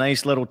with a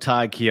nice little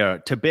tag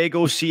here.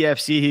 Tobago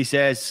CFC, he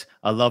says,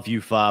 I love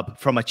you, Fab.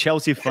 From a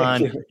Chelsea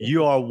fan,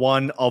 you are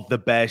one of the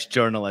best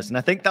journalists. And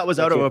I think that was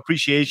out of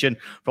appreciation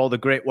for all the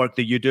great work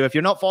that you do. If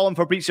you're not following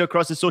Fabrizio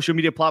across the social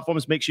media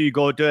platforms, make sure you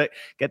go do it.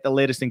 Get the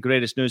latest and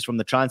greatest news from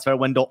the transfer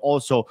window.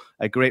 Also,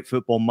 a great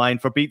football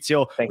mind.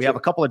 Fabrizio, we have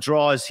a couple of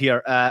draws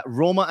here.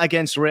 Roma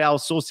against Real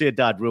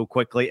Sociedad real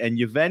quickly, and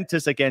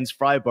Juventus against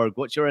Freiburg.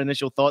 What's your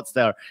initial thoughts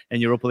there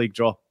in Europa League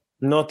draw?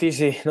 Not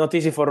easy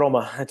for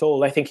Roma at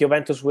all. I think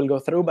Juventus will go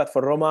through, but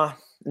for Roma,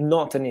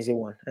 not an easy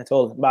one at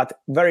all. But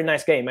very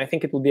nice game. I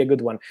think it will be a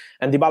good one.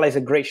 And Dybala is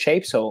in great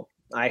shape, so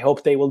I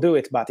hope they will do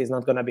it, but it's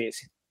not going to be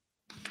easy.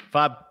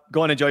 Fab,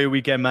 go and enjoy your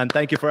weekend, man.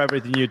 Thank you for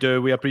everything you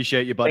do. We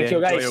appreciate you, buddy. Thank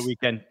you, guys. Enjoy your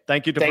weekend.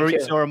 Thank you to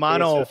Fabrizio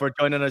Romano for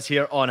joining us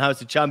here on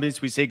House of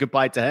Champions. We say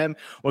goodbye to him.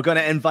 We're going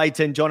to invite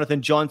in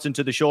Jonathan Johnson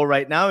to the show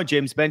right now. And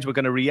James Bench, we're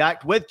going to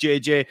react with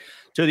JJ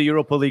to the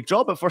Europa League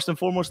draw. But first and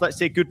foremost, let's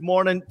say good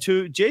morning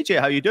to JJ.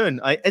 How you doing?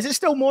 Is it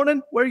still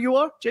morning where you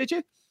are,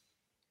 JJ?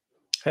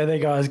 Hey there,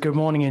 guys. Good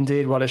morning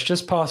indeed. Well, it's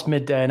just past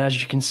midday, and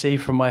as you can see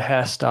from my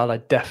hairstyle, I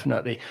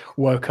definitely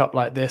woke up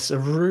like this. A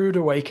rude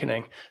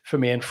awakening for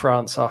me in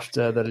France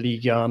after the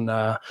Ligue 1.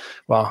 Well,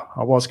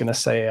 I was going to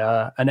say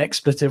an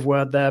expletive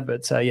word there,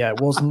 but it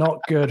was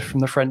not good from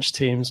the French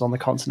teams on the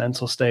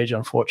continental stage,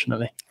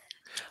 unfortunately.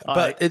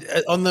 But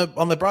on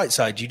the bright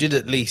side, you did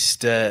at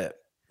least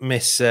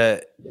miss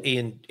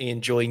Ian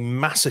Joy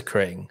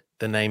massacring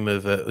the name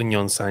of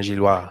Union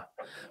Saint-Gilloise.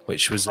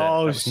 Which was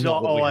I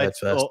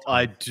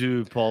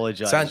do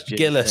apologize.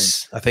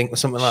 Gillis, I think, or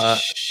something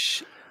like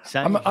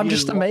that. I'm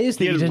just amazed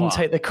that you didn't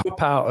take the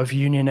cup out of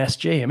Union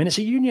SG. I mean, it's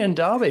a Union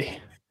derby.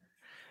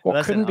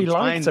 What couldn't be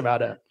liked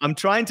about it? I'm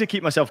trying to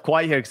keep myself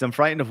quiet here because I'm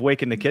frightened of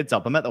waking the kids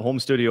up. I'm at the home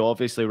studio,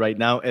 obviously, right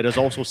now. It is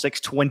also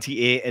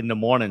 6:28 in the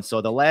morning. So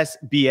the less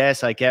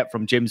BS I get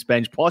from James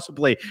Bench,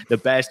 possibly the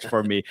best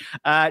for me.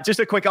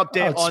 Just a quick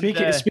update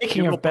on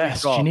Speaking of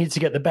best, you need to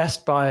get the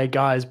Best Buy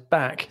guys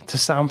back to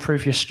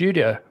soundproof your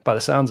studio, by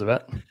the sounds of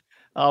it.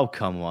 Oh,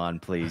 come on,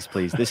 please.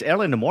 This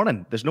early in the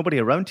morning, there's nobody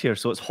around here,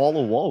 so it's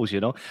hollow walls, you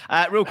know.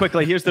 Real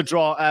quickly, here's the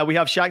draw. We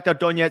have Shakhtar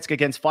Donetsk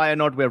against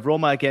Feyenoord. We have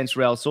Roma against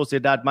Real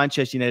Sociedad,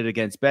 Manchester United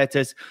against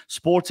Betis,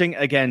 Sporting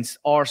against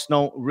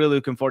Arsenal. Really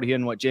looking forward to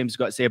hearing what James has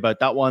got to say about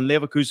that one.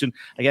 Leverkusen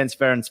against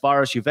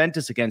Ferencvaros,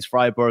 Juventus against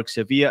Freiburg,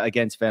 Sevilla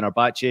against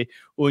Fenerbahce,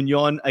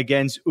 Union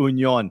against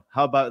Union.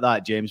 How about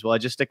that, James? Will I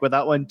just stick with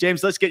that one?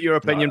 James, let's get your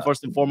opinion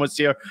first and foremost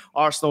here.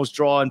 Arsenal's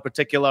draw in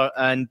particular,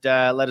 and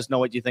let us know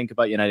what you think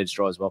about United's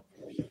draw as well.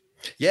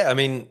 Yeah, I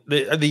mean,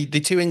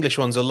 the two English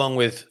ones, along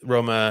with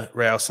Roma,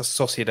 Real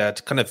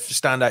Sociedad, kind of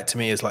stand out to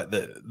me as like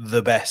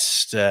the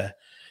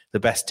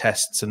best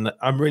tests, and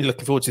I'm really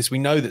looking forward to this. We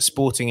know that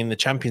Sporting in the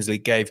Champions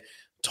League gave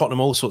Tottenham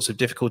all sorts of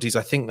difficulties.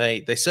 I think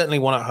they certainly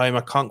won at home.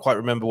 I can't quite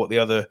remember what the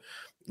other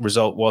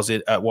result was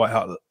at White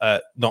Hart,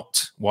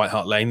 not White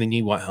Hart Lane, the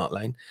new White Hart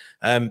Lane.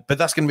 But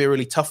that's going to be a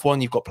really tough one.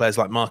 You've got players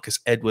like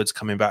Marcus Edwards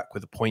coming back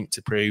with a point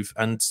to prove,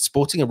 and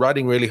Sporting are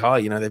riding really high.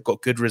 You know, they've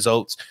got good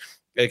results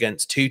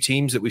against two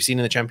teams that we've seen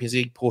in the Champions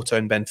League, Porto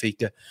and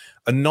Benfica,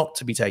 are not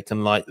to be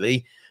taken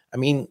lightly. I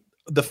mean,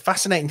 the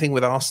fascinating thing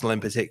with Arsenal in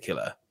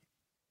particular,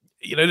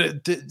 you know,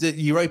 the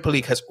Europa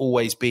League has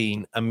always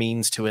been a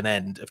means to an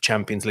end of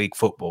Champions League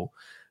football,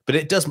 but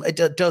it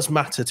does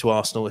matter to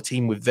Arsenal, a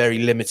team with very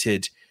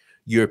limited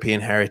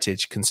European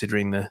heritage,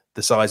 considering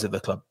the size of the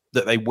club,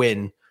 that they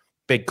win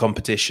big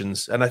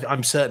competitions. And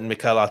I'm certain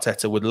Mikel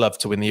Arteta would love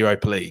to win the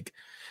Europa League,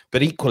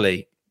 but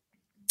equally,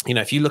 you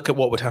know, if you look at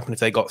what would happen if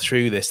they got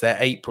through this, their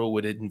April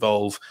would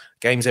involve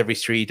games every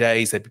 3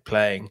 days. They'd be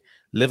playing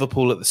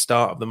Liverpool at the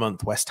start of the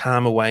month, West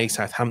Ham away,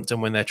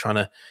 Southampton when they're trying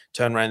to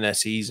turn around their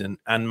season,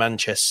 and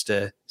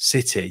Manchester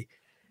City.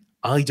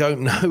 I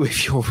don't know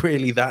if you're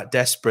really that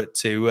desperate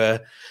to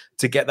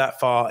get that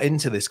far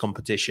into this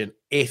competition,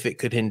 if it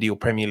could hinder your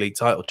Premier League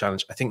title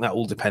challenge. I think that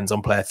all depends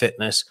on player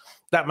fitness.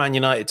 That Man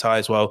United tie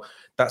as well,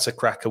 that's a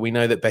cracker. We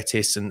know that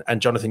Betis,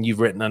 and Jonathan,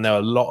 you've written, I know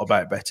a lot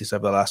about Betis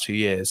over the last few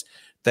years.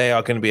 They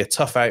are going to be a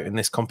tough out in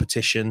this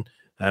competition.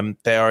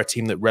 They are a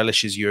team that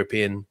relishes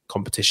European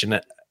competition.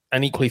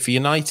 And equally for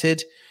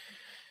United,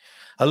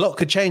 a lot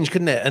could change,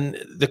 couldn't it?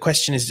 And the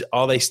question is,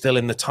 are they still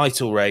in the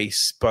title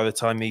race by the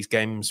time these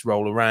games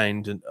roll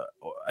around?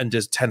 And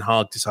does Ten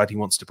Hag decide he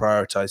wants to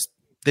prioritise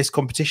this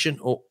competition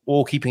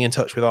or keeping in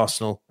touch with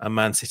Arsenal and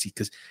Man City?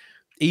 Because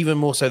even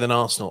more so than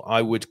Arsenal,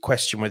 I would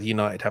question whether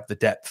United have the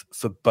depth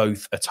for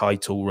both a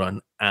title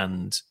run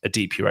and a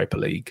deep Europa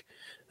League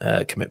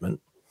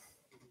commitment.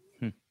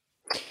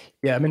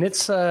 Yeah, I mean, it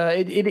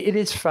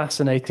is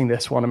fascinating,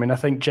 this one. I mean, I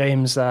think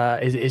James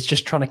is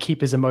just trying to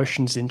keep his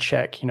emotions in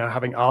check,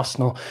 having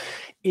Arsenal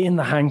in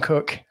the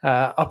Hankook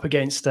up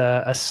against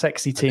a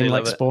sexy team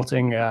like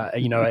Sporting.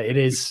 It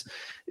is,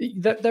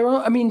 there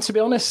are, I mean, to be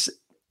honest,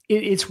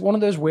 it's one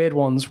of those weird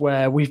ones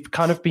where we've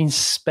kind of been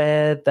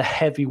spared the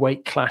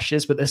heavyweight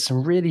clashes, but there's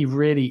some really,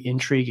 really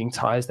intriguing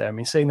ties there. I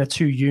mean, seeing the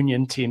two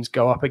union teams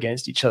go up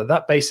against each other,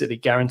 that basically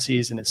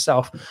guarantees in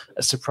itself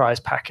a surprise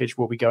package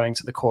will be going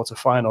to the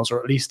quarterfinals, or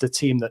at least a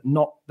team that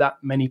not that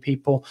many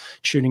people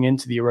tuning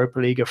into the Europa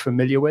League are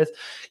familiar with.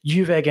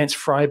 Juve against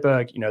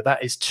Freiburg,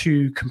 that is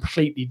two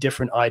completely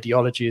different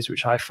ideologies,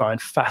 which I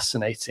find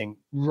fascinating.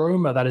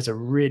 Roma, that is a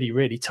really,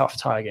 really tough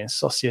tie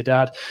against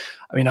Sociedad.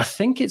 I mean, I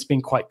think it's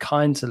been quite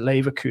kind to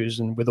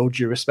Leverkusen, with all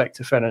due respect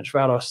to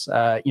Ferencvaros,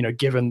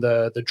 given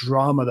the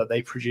drama that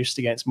they produced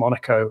against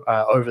Monaco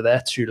over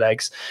their two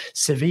legs.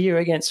 Sevilla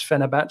against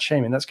Fenerbahce, I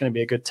mean, that's going to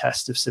be a good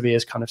test of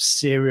Sevilla's kind of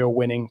serial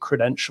winning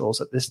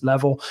credentials at this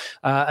level.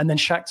 And then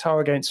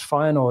Shakhtar against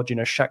Feyenoord,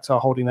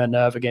 Shakhtar holding their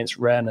nerve against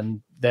Rennes,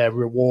 and their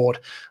reward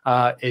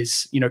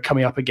is,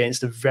 coming up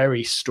against a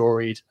very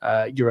storied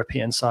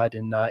European side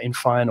in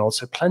Feyenoord.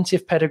 So plenty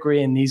of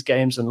pedigree in these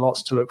games and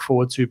lots to look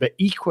forward to. But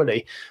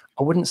equally,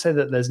 I wouldn't say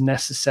that there's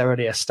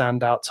necessarily a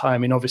standout tie. I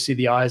mean, obviously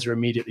the eyes are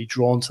immediately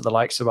drawn to the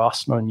likes of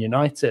Arsenal and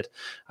United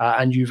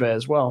and Juve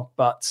as well.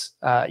 But,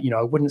 I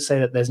wouldn't say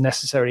that there's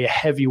necessarily a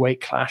heavyweight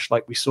clash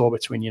like we saw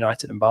between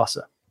United and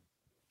Barca.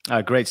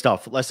 Great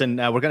stuff. Listen,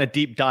 we're going to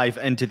deep dive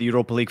into the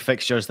Europa League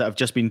fixtures that have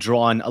just been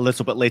drawn a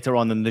little bit later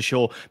on in the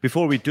show.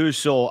 Before we do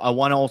so, I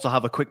want to also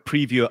have a quick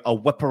preview, a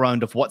whip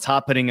around of what's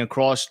happening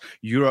across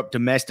Europe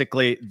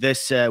domestically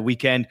this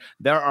weekend.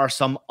 There are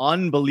some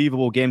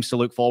unbelievable games to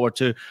look forward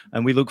to,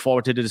 and we look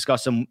forward to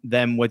discussing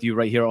them with you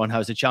right here on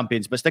House of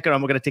Champions. But stick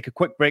around, we're going to take a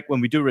quick break.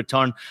 When we do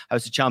return,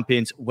 House of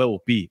Champions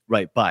will be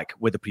right back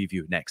with a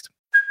preview next.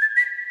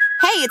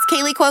 Hey, it's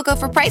Kaylee Cuoco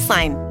for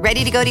Priceline.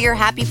 Ready to go to your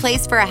happy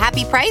place for a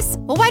happy price?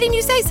 Well, why didn't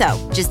you say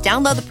so? Just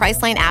download the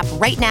Priceline app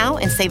right now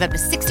and save up to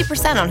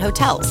 60% on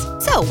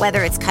hotels. So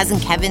whether it's Cousin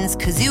Kevin's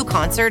Kazoo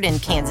Concert in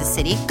Kansas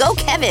City, go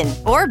Kevin,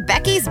 or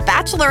Becky's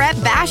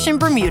Bachelorette Bash in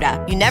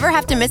Bermuda, you never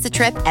have to miss a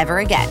trip ever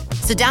again.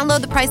 So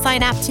download the Priceline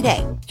app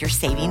today. Your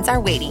savings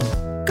are waiting.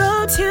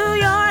 Go to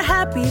your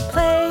happy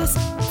place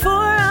for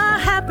a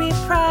happy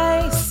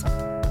price.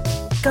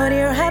 Go to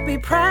your happy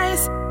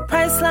price,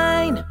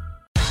 Priceline.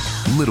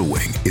 Little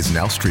Wing is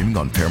now streaming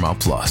on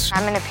Paramount+.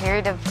 I'm in a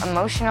period of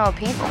emotional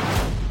upheaval.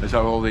 Is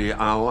that all the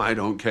I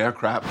don't care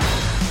crap?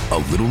 A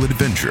little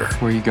adventure.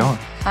 Where are you going?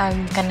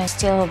 I'm gonna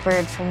steal a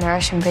bird from the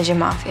Russian pigeon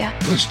mafia.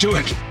 Let's do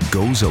it.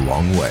 Goes a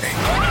long way.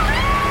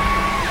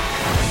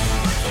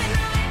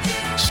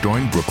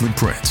 Starring Brooklyn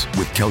Prince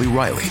with Kelly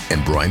Riley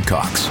and Brian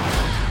Cox.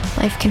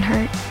 Life can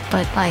hurt,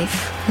 but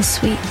life is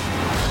sweet.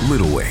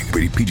 Little Wing,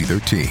 rated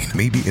PG-13,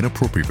 may be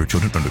inappropriate for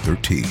children under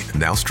 13.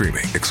 Now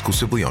streaming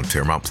exclusively on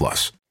Paramount+.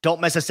 Don't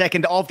miss a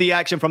second of the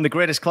action from the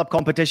greatest club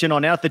competition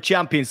on earth, the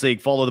Champions League.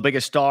 Follow the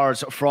biggest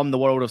stars from the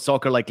world of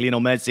soccer like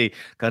Lionel Messi,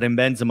 Karim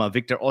Benzema,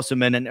 Victor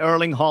Osimhen, and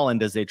Erling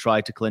Haaland as they try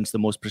to clinch the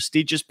most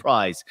prestigious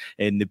prize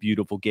in the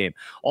beautiful game.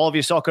 All of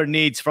your soccer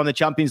needs, from the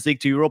Champions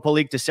League to Europa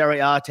League to Serie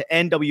A to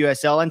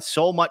NWSL, and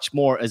so much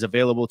more is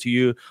available to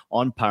you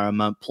on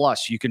Paramount+.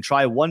 You can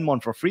try 1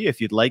 month for free if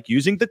you'd like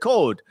using the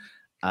code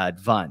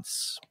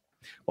ADVANCE.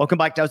 Welcome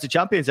back to House of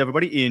Champions,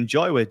 everybody. Ian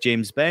Joy with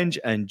James Benge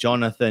and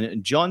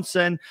Jonathan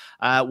Johnson.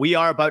 We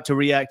are about to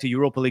react to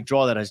Europa League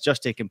draw that has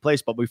just taken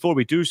place. But before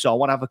we do so, I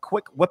want to have a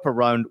quick whip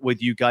around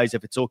with you guys,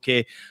 if it's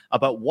okay,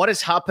 about what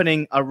is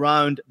happening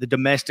around the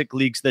domestic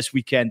leagues this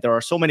weekend. There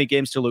are so many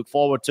games to look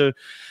forward to.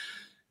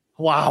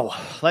 Wow.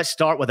 Let's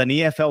start with an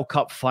EFL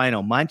Cup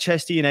final.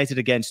 Manchester United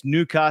against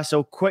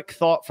Newcastle. Quick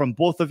thought from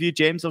both of you.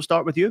 James, I'll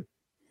start with you.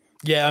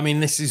 Yeah, I mean,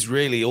 this is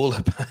really all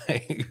about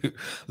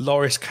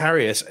Loris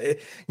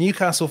Karius.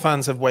 Newcastle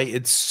fans have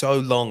waited so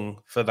long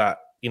for that,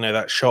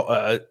 that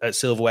shot at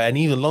silverware, and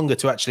even longer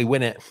to actually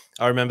win it.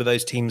 I remember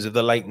those teams of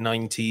the late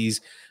 90s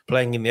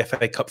playing in the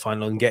FA Cup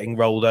final and getting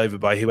rolled over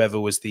by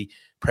whoever was the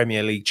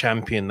Premier League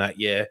champion that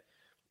year.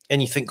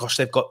 And you think, gosh,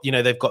 they've got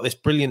this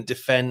brilliant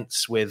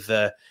defence with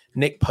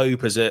Nick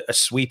Pope as a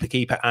sweeper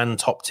keeper and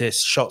top-tier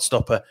shot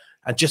stopper.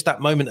 And just that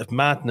moment of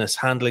madness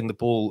handling the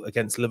ball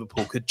against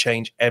Liverpool could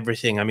change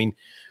everything. I mean,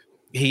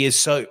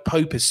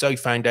 Pope is so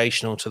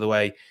foundational to the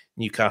way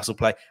Newcastle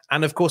play.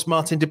 And of course,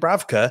 Martin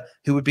Dubravka,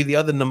 who would be the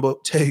other number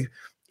 2,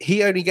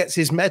 he only gets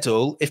his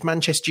medal if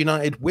Manchester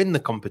United win the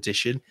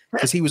competition,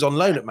 because he was on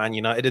loan at Man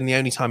United and the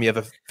only time he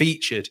ever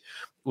featured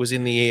was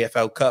in the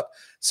EFL Cup.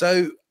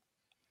 So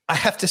I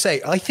have to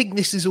say, I think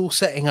this is all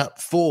setting up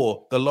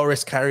for the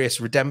Loris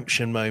Karius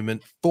redemption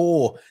moment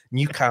for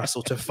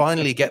Newcastle to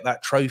finally get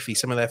that trophy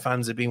some of their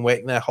fans have been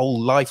waiting their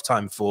whole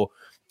lifetime for.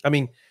 I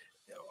mean,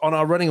 on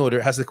our running order,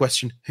 it has the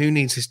question, who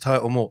needs his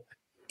title more?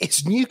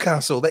 It's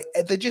Newcastle.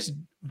 They're just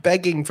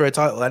begging for a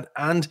title.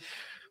 And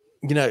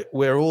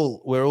we're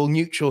all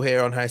neutral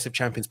here on House of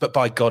Champions, but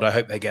by God, I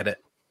hope they get it.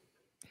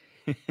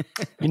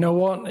 You know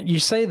what? You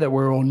say that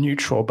we're all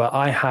neutral, but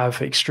I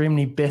have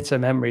extremely bitter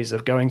memories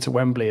of going to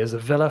Wembley as a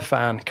Villa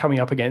fan, coming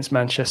up against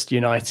Manchester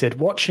United,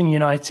 watching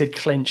United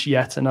clinch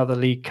yet another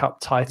League Cup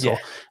title,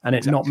 and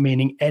it not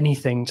meaning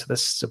anything to the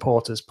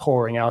supporters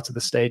pouring out of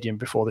the stadium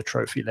before the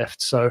trophy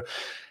lift. So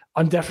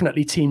I'm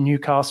definitely team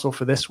Newcastle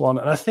for this one.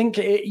 And I think,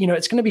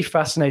 it's going to be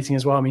fascinating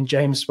as well. I mean,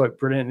 James spoke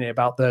brilliantly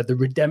about the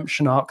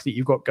redemption arc that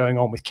you've got going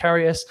on with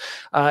Karius,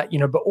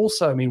 but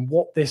also, I mean,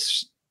 what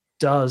this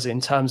does in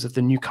terms of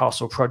the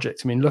Newcastle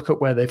project. I mean, look at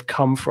where they've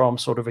come from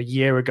sort of a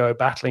year ago,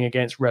 battling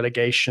against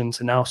relegation,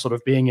 to now sort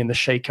of being in the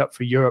shake-up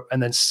for Europe,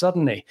 and then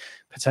suddenly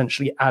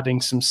potentially adding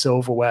some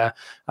silverware,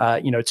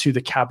 to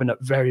the cabinet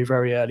very,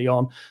 very early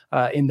on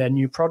in their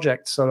new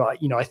project. So,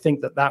 I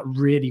think that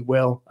really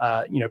will,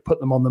 put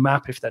them on the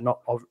map if they're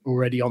not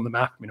already on the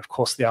map. I mean, of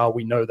course they are.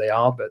 We know they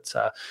are, but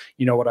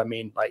you know what I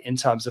mean? Like in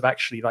terms of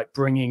actually like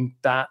bringing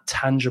that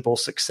tangible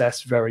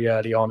success very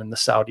early on in the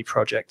Saudi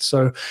project.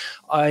 So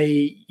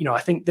I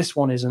think this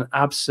one is an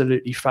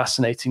absolutely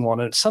fascinating one.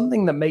 And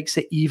something that makes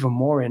it even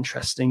more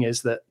interesting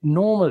is that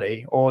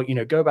normally, or,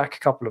 go back a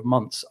couple of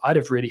months, I'd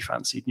have really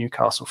fancied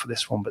Newcastle for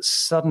this one, but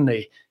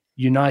suddenly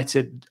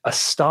United are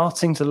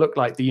starting to look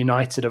like the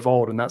United of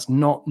old, and that's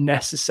not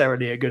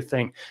necessarily a good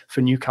thing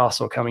for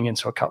Newcastle coming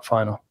into a cup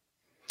final.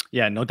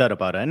 Yeah, no doubt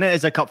about it. And it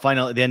is a cup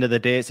final at the end of the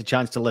day. It's a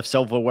chance to lift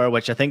silverware,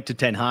 which I think to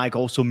Ten Hag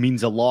also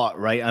means a lot,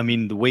 right? I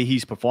mean, the way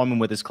he's performing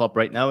with his club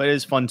right now, it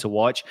is fun to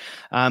watch.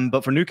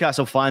 But for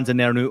Newcastle fans and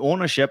their new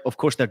ownership, of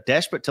course, they're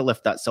desperate to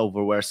lift that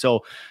silverware.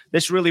 So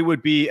this really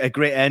would be a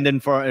great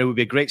ending it would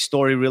be a great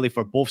story, really,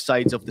 for both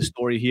sides of the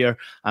story here.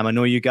 I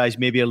know you guys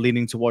maybe are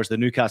leaning towards the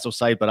Newcastle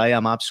side, but I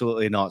am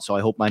absolutely not. So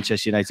I hope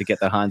Manchester United get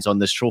their hands on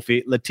this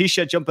trophy.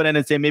 Letitia jumping in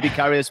and saying maybe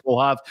Karius will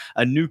have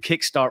a new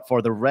kickstart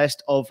for the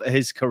rest of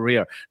his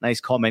career. Nice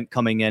comment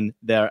coming in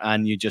there.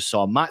 And you just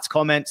saw Matt's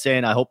comment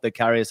saying, I hope that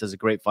Karius has a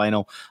great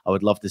final. I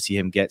would love to see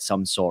him get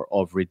some sort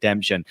of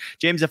redemption.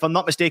 James, if I'm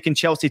not mistaken,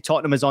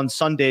 Chelsea-Tottenham is on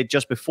Sunday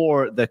just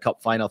before the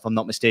cup final, if I'm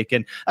not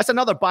mistaken. That's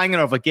another banger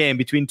of a game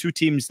between two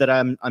teams that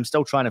I'm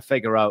still trying to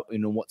figure out,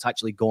 what's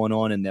actually going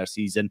on in their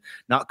season.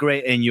 Not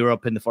great in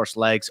Europe in the first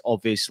legs,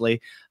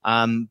 obviously.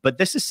 But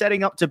this is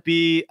setting up to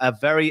be a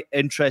very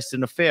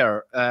interesting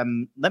affair.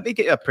 Let me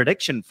get a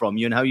prediction from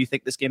you and how you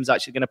think this game is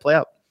actually going to play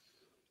out.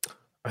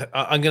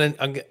 I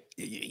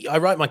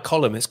write my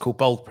column. It's called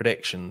Bold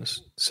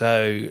Predictions.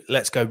 So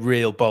let's go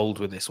real bold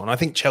with this one. I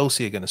think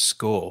Chelsea are going to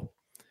score.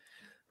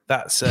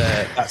 That's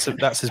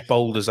as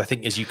bold as I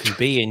think as you can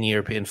be in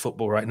European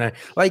football right now.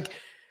 Like,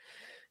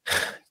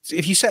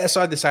 if you set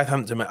aside the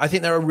Southampton, I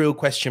think there are real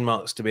question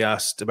marks to be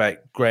asked about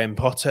Graham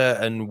Potter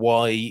and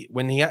why,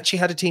 when he actually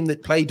had a team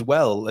that played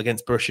well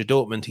against Borussia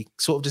Dortmund, he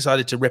sort of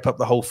decided to rip up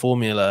the whole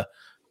formula.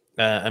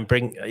 And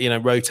bring,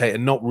 rotate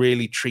and not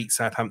really treat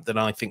Southampton,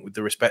 I think, with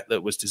the respect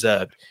that was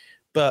deserved.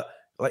 But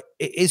like,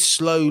 it is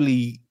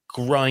slowly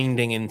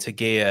grinding into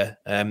gear,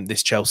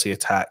 this Chelsea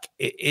attack.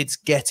 It's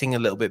getting a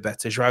little bit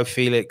better. João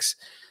Felix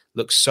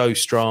looks so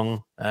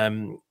strong.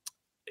 Enzo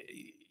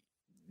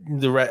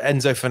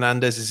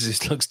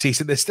Fernandez looks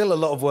decent. There's still a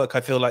lot of work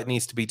I feel like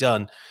needs to be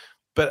done.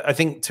 But I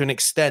think to an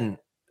extent,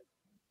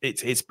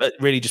 it's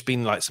really just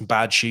been like some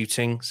bad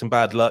shooting, some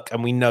bad luck.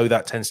 And we know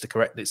that tends to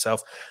correct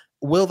itself.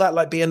 Will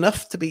that be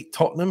enough to beat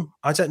Tottenham?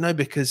 I don't know,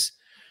 because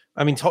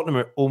Tottenham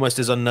are almost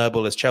as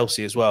unknowable as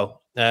Chelsea as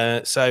well.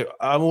 So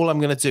all I'm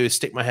going to do is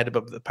stick my head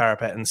above the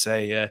parapet and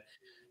say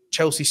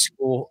Chelsea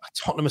score.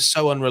 Tottenham are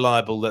so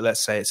unreliable that let's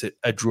say it's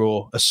a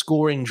draw, a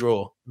scoring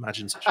draw.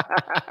 Imagine such.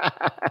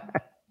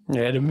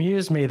 Yeah, it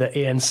amused me that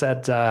Ian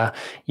said,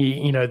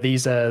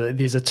 these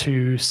are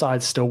two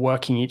sides still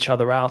working each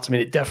other out. I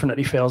mean, it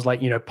definitely feels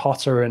like,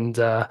 Potter and,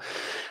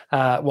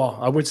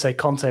 I would say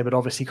Conte, but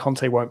obviously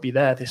Conte won't be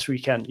there this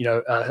weekend,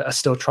 are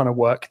still trying to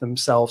work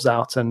themselves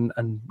out and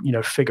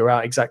figure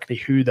out exactly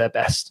who their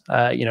best,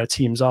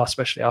 teams are,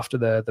 especially after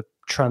the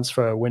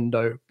transfer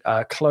window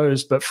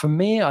closed. But for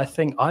me,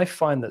 I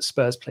find that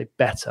Spurs play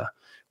better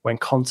when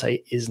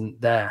Conte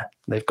isn't there.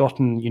 They've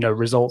gotten,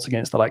 results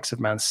against the likes of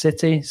Man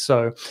City.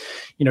 So,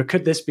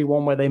 could this be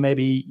one where they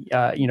maybe,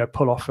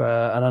 pull off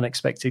an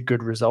unexpected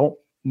good result?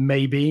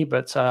 Maybe,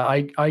 but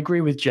I agree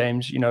with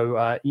James.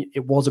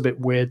 It was a bit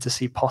weird to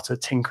see Potter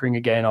tinkering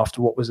again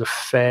after what was a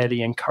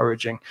fairly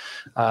encouraging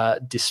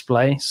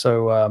display.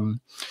 So, I'm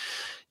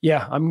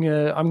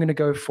gonna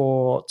go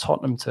for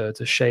Tottenham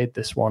to shade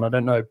this one. I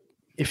don't know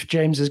if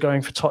James is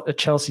going for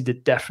Chelsea to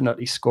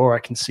definitely score. I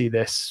can see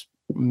this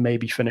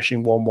maybe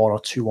finishing 1-1 or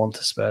 2-1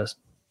 to Spurs.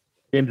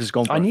 James has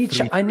gone. I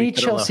need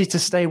Chelsea to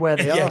stay where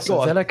they are,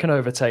 so Villa can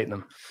overtake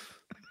them.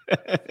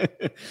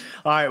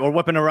 All right, we're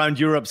whipping around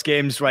Europe's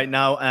games right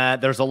now.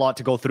 There's a lot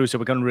to go through, so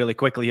we're going really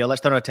quickly here.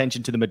 Let's turn our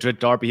attention to the Madrid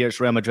derby here.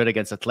 It's Real Madrid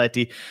against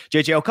Atleti.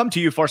 JJ, I'll come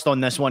to you first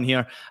on this one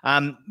here.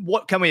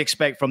 What can we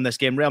expect from this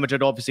game? Real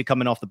Madrid obviously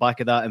coming off the back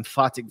of that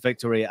emphatic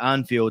victory at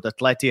Anfield.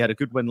 Atleti had a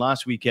good win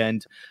last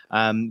weekend.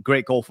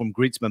 Great goal from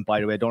Griezmann,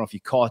 by the way. I don't know if you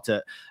caught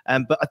it.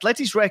 But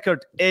Atleti's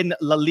record in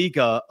La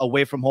Liga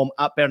away from home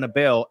at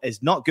Bernabeu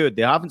is not good.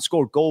 They haven't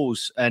scored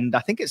goals, and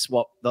I think it's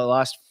the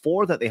last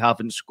 4 that they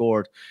haven't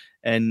scored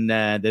in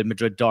the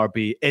Madrid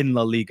derby in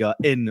La Liga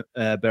in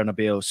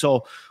Bernabeu.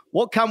 So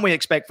what can we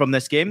expect from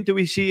this game? Do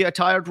we see a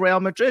tired Real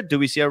Madrid? Do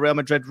we see a Real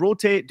Madrid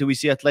rotate? Do we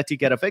see Atleti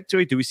get a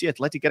victory? Do we see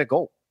Atleti get a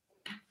goal?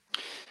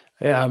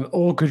 Yeah,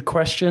 all good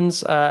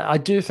questions. I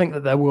do think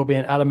that there will be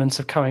an element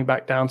of coming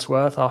back down to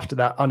earth after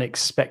that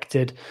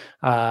unexpected,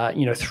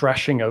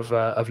 thrashing of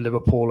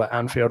Liverpool at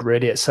Anfield.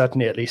 Really, it's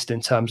certainly, at least in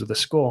terms of the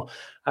score.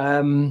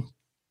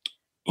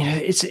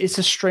 It's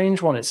a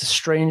strange one. It's a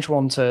strange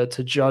one to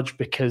judge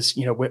because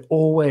we're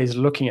always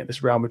looking at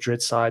this Real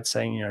Madrid side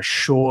saying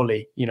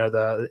surely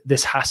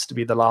this has to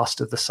be the last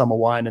of the summer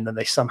wine, and then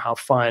they somehow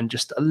find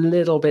just a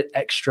little bit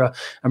extra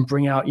and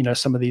bring out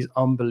some of these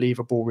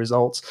unbelievable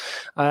results.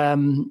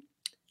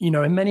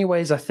 In many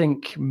ways, I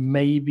think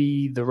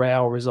maybe the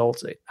Real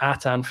result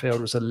at Anfield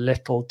was a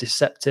little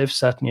deceptive,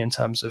 certainly in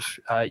terms of,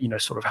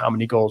 sort of how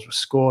many goals were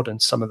scored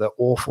and some of the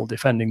awful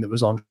defending that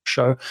was on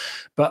show.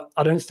 But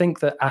I don't think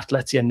that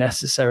Atleti are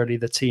necessarily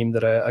the team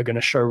that are going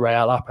to show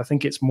Real up. I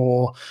think it's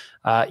more,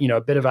 a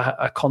bit of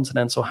a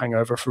continental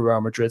hangover for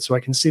Real Madrid. So I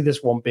can see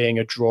this one being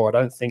a draw. I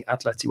don't think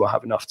Atleti will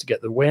have enough to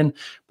get the win,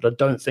 but I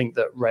don't think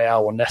that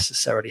Real will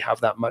necessarily have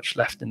that much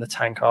left in the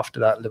tank after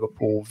that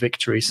Liverpool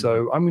victory.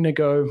 So I'm going to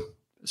go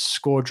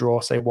score draw,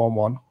 say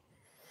 1-1.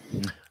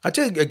 I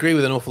do agree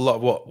with an awful lot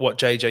of what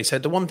JJ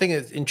said. The one thing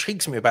that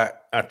intrigues me about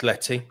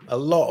Atleti, a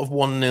lot of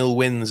 1-0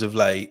 wins of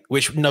late,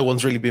 which no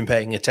one's really been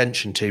paying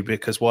attention to,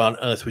 because why on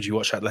earth would you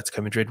watch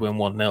Atletico Madrid win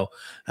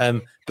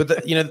 1-0?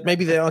 But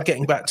maybe they are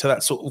getting back to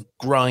that sort of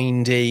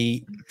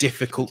grindy,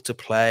 difficult to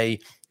play,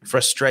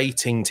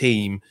 frustrating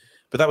team.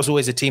 But that was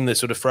always a team that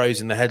sort of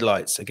froze in the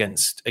headlights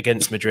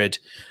against Madrid.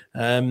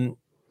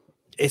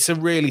 It's a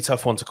really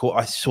tough one to call.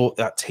 I thought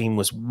that team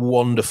was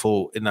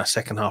wonderful in that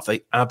second half.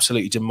 They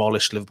absolutely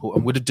demolished Liverpool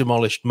and would have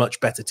demolished much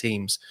better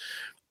teams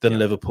than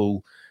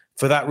Liverpool.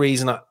 For that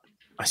reason, I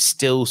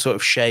still sort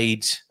of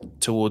shade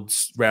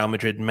towards Real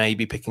Madrid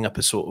maybe picking up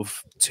a sort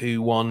of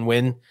 2-1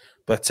 win.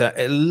 But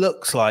it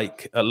looks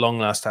like, at long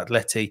last,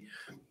 Atleti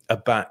are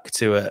back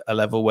to a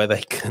level where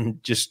they can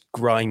just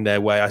grind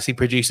their way. I see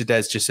producer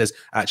Des just says,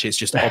 actually, it's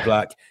just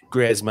Oblak,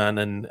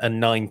 Griezmann and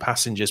 9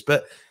 passengers.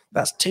 But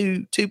that's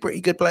two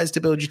pretty good players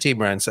to build your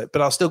team around. So, but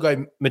I'll still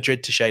go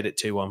Madrid to shade at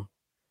 2-1.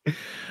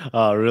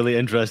 Really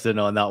interesting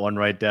on that one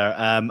right there.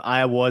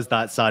 I was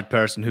that sad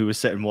person who was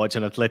sitting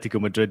watching Atletico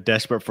Madrid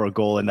desperate for a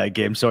goal in that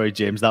game. Sorry,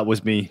 James, that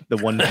was me, the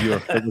one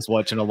viewer that was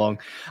watching along.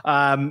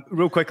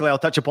 Real quickly, I'll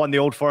touch upon the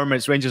Old Firm.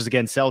 It's Rangers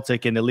against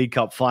Celtic in the League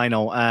Cup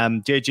final.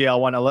 JJ, I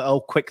want a little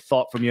quick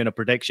thought from you and a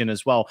prediction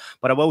as well.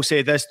 But I will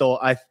say this, though.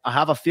 I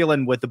have a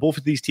feeling with both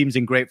of these teams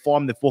in great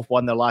form, they've both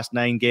won their last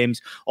 9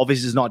 games.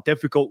 Obviously, it's not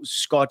difficult,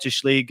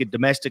 Scottish League,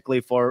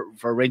 domestically for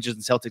Rangers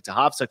and Celtic to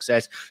have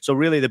success. So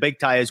really, the big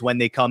tie is when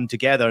they come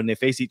together and they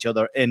face each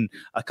other in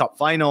a cup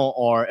final,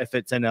 or if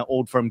it's in an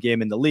Old Firm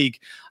game in the league.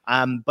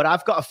 But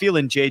I've got a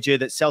feeling, JJ,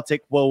 that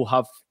Celtic will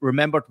have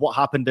remembered what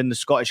happened in the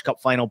Scottish Cup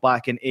final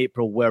back in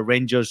April, where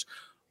Rangers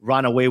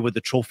ran away with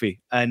the trophy.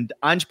 And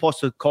Ange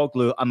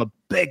Postecoglou, I'm a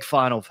big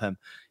fan of him.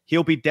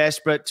 He'll be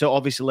desperate to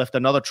obviously lift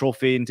another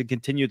trophy and to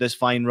continue this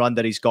fine run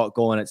that he's got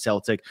going at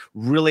Celtic.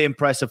 Really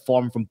impressive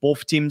form from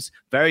both teams.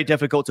 Very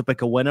difficult to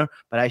pick a winner,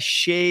 but I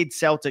shade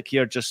Celtic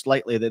here just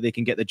slightly that they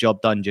can get the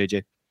job done,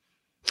 JJ.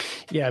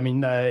 Yeah, I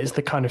mean, it's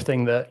the kind of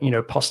thing that,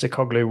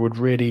 Postecoglou would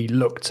really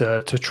look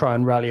to try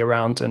and rally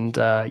around and,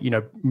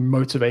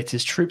 motivate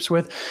his troops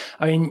with.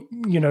 I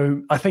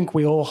mean, I think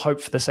we all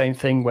hope for the same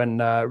thing when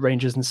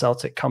Rangers and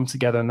Celtic come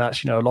together, and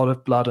that's, a lot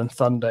of blood and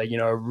thunder,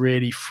 a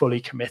really fully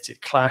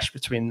committed clash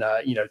between,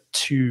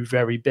 two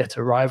very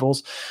bitter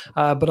rivals.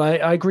 But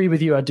I agree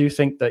with you. I do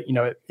think that,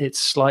 it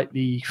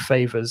slightly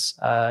favors,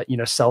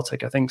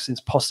 Celtic. I think since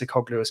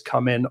Postecoglou has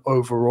come in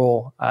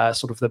overall,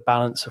 sort of the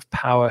balance of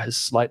power has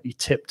slightly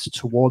tipped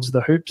towards the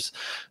hoops.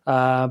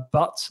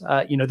 But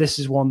this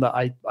is one that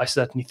I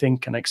certainly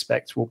think and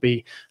expect will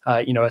be,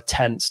 a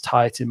tense,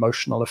 tight,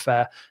 emotional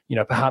affair,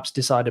 perhaps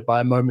decided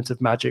by a moment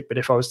of magic. But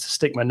if I was to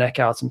stick my neck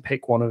out and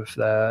pick one of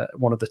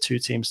the two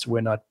teams to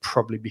win, I'd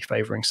probably be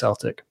favouring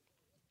Celtic.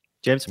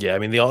 James? Yeah, I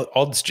mean, the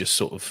odds just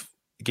sort of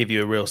give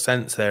you a real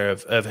sense there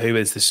of who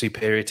is the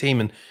superior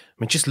team. And I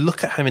mean, just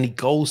look at how many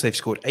goals they've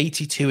scored.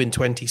 82 in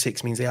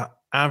 26 means they are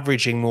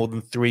averaging more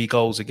than 3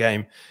 goals a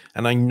game.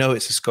 And I know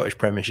it's a Scottish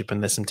Premiership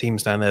and there's some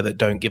teams down there that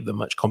don't give them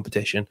much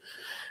competition.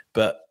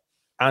 But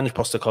Ange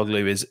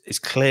Postecoglou is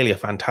clearly a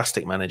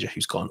fantastic manager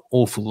who's got an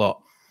awful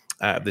lot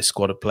out of this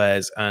squad of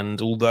players.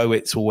 And although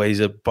it's always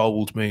a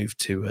bold move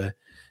to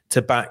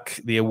back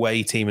the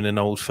away team in an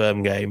Old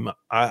Firm game,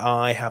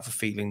 I have a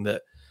feeling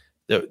that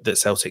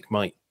Celtic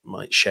might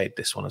shade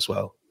this one as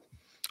well.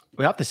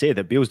 We have to say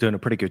that Beale's doing a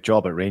pretty good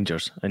job at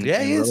Rangers. And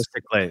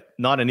realistically,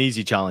 not an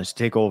easy challenge to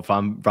take over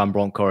Van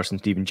Bronckhorst and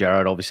Steven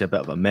Gerrard. Obviously a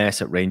bit of a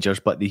mess at Rangers,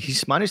 but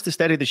he's managed to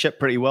steady the ship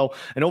pretty well.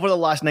 And over the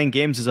last 9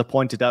 games, as I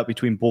pointed out,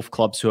 between both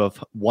clubs who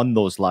have won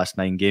those last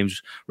 9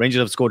 games,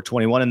 Rangers have scored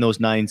 21 in those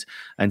 9s,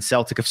 and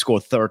Celtic have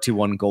scored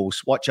 31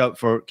 goals. Watch out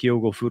for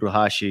Kyogo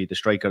Furuhashi, the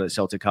striker that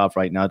Celtic have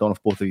right now. I don't know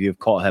if both of you have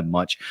caught him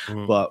much,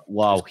 but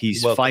wow,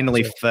 he's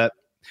finally fit.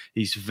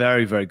 He's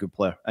very, very good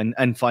player,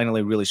 and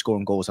finally really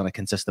scoring goals on a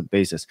consistent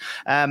basis.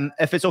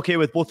 If it's okay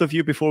with both of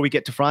you, before we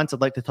get to France,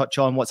 I'd like to touch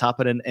on what's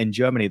happening in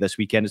Germany this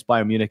weekend. It's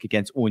Bayern Munich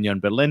against Union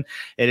Berlin.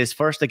 It is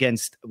first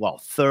against,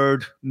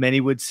 third,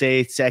 many would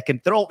say,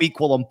 second. They're all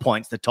equal on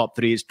points, the top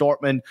three. It's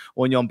Dortmund,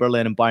 Union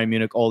Berlin, and Bayern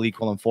Munich, all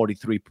equal on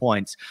 43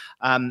 points.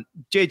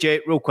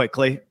 JJ, real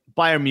quickly,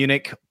 Bayern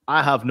Munich,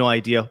 I have no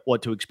idea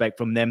what to expect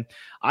from them.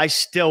 I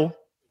still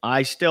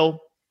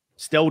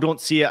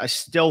don't see it. I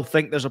still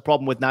think there's a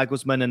problem with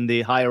Nagelsmann and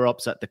the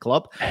higher-ups at the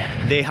club.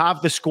 They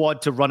have the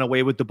squad to run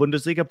away with the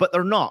Bundesliga, but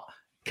they're not.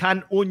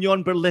 Can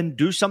Union Berlin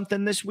do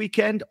something this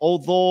weekend?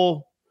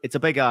 Although it's a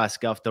big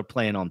ask after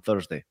playing on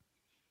Thursday.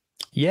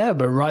 Yeah,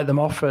 but write them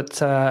off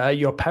at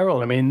your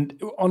peril. I mean,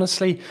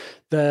 honestly,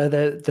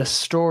 the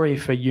story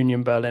for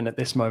Union Berlin at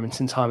this moment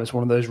in time is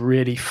one of those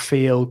really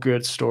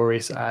feel-good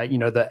stories,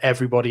 that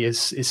everybody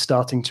is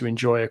starting to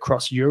enjoy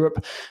across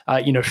Europe.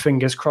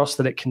 Fingers crossed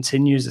that it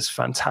continues this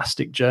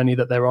fantastic journey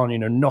that they're on,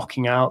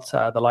 knocking out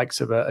the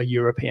likes of a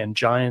European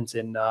giant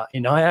in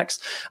Ajax.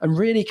 And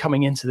really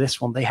coming into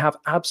this one, they have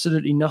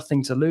absolutely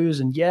nothing to lose.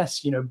 And yes,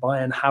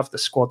 Bayern have the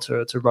squad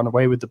to run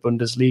away with the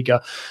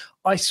Bundesliga.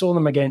 I saw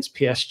them against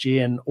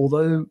PSG, and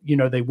although,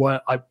 they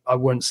weren't, I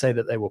wouldn't say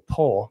that they were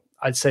poor.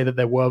 I'd say that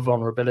there were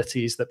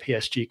vulnerabilities that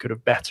PSG could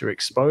have better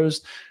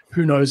exposed.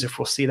 Who knows if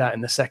we'll see that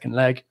in the second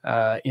leg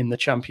in the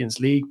Champions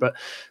League. But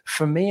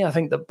for me, I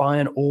think that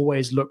Bayern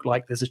always look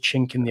like there's a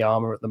chink in the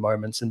armor at the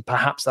moment. And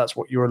perhaps that's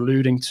what you're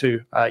alluding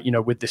to,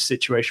 with this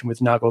situation with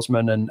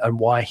Nagelsmann and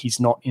why he's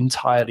not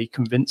entirely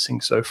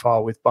convincing so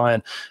far with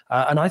Bayern.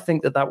 And I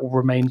think that will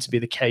remain to be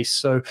the case.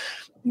 So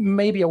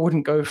maybe I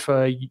wouldn't go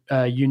for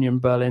Union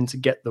Berlin to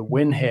get the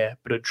win here,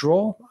 but a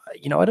draw,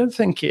 I don't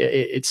think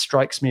it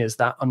strikes me as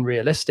that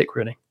unrealistic,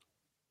 really.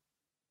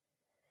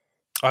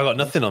 I got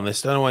nothing on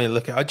this. I don't know why you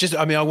look at it.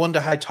 I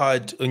wonder how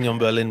tired Union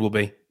Berlin will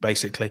be,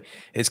 basically.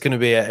 It's going to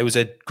be it was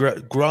a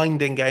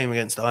grinding game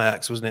against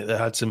Ajax, wasn't it? That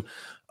had some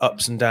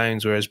ups and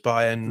downs, whereas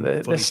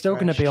Bayern... They're still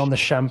going to be on the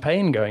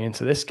champagne going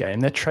into this game.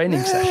 Their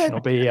training session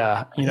will be,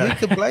 You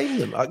could blame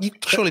them. You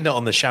surely not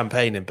on the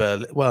champagne in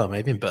Berlin. Well,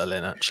 maybe in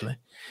Berlin, actually.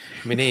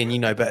 Ian, you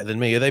know better than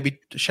me. Are they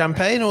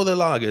champagne or the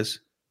lagers?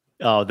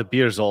 Oh, the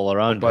beer's all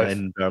around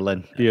in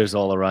Berlin. Beer's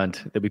all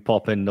around. They'll be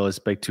popping those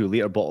big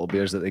 2-liter bottle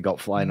beers that they got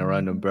flying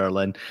around in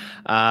Berlin.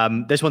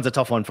 This one's a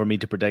tough one for me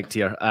to predict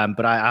here,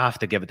 but I have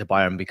to give it to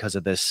Bayern because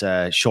of this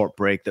short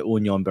break that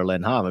Union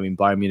Berlin have.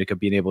 Bayern Munich have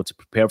been able to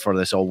prepare for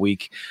this all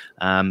week,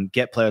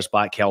 get players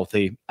back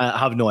healthy. I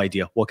have no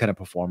idea what kind of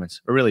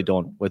performance. I really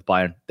don't with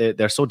Bayern.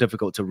 They're so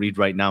difficult to read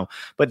right now,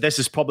 but this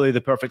is probably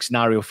the perfect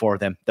scenario for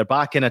them. They're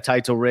back in a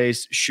title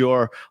race.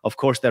 Sure, of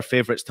course, they're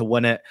favourites to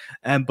win it,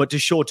 but to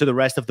show to the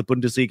rest of the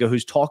Bundesliga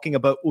who's talking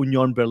about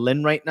Union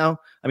Berlin right now.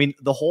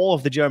 The whole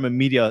of the German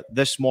media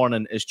this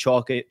morning is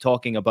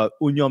talking about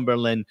Union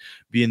Berlin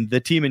being the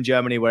team in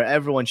Germany where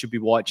everyone should be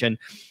watching.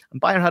 And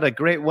Bayern had a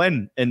great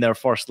win in their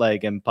first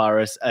leg in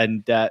Paris,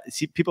 and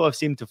people have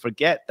seemed to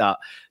forget that.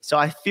 So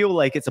I feel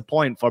like it's a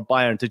point for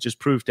Bayern to just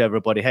prove to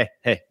everybody,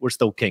 hey, we're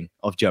still king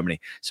of Germany.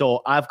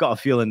 So I've got a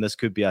feeling this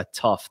could be a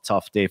tough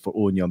day for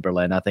Union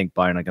Berlin. I think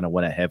Bayern are going to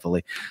win it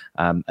heavily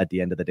at the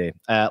end of the day.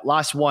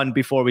 Last one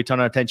before we turn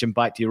our attention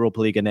back to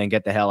Europa League and then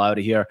get the hell out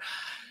of here.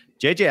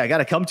 JJ, I got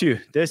to come to you.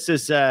 This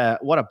is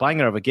what a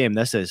banger of a game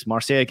this is.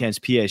 Marseille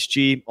against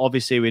PSG.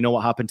 Obviously, we know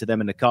what happened to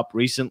them in the Cup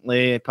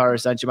recently.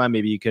 Paris Saint-Germain,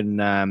 maybe you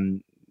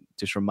can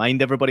just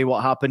remind everybody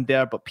what happened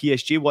there. But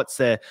PSG, what's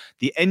the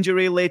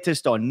injury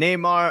latest on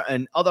Neymar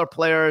and other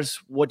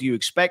players? What do you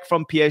expect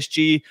from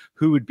PSG?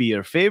 Who would be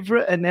your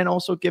favourite? And then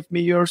also give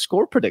me your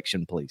score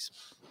prediction, please.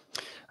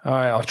 All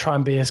right, I'll try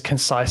and be as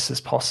concise as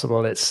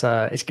possible. It's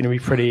going to be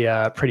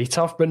pretty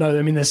tough, but no,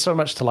 there's so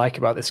much to like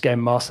about this game.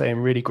 Marseille in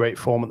really great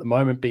form at the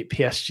moment, beat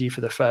PSG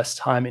for the first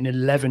time in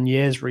 11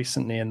 years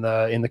recently in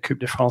the Coupe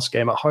de France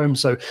game at home.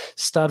 So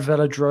Stade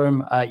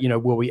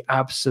Velodrome, will be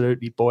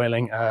absolutely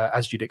boiling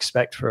as you'd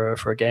expect for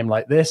a game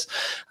like this.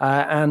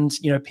 And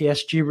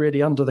PSG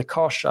really under the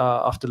cosh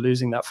after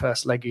losing that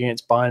first leg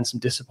against Bayern. Some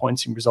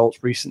disappointing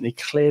results recently.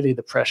 Clearly,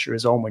 the pressure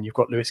is on when you've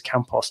got Luis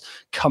Campos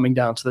coming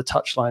down to the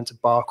touchline to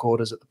bark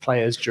orders at the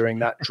players during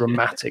that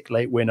dramatic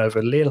late win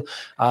over Lille.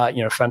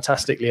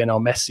 Fantastic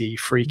Lionel Messi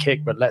free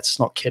kick, but let's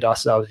not kid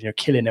ourselves.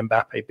 Kylian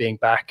Mbappe being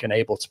back and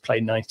able to play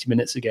 90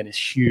 minutes again is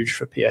huge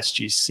for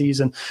PSG's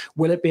season.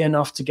 Will it be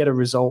enough to get a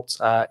result,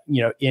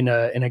 in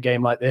a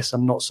game like this?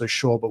 I'm not so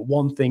sure, but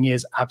one thing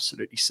is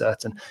absolutely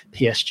certain: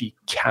 PSG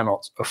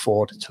cannot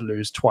afford to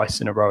lose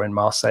twice in a row in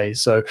Marseille.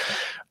 So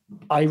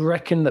I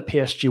reckon that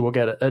PSG will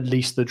get at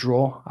least the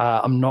draw.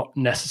 I'm not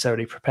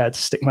necessarily prepared to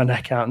stick my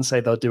neck out and say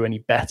they'll do any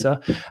better.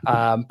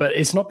 But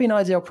it's not been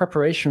ideal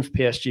preparation for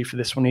PSG for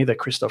this one either.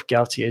 Christophe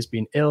Galtier has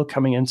been ill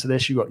coming into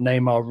this. You've got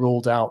Neymar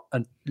ruled out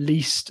at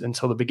least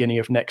until the beginning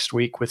of next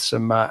week with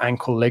some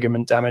ankle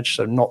ligament damage.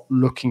 So not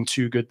looking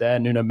too good there.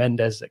 Nuno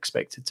Mendes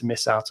expected to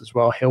miss out as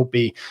well. He'll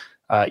be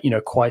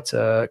quite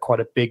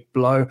a big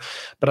blow.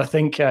 But I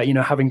think,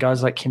 having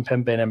guys like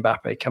Kimpembe and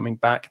Mbappe coming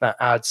back, that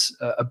adds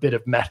a bit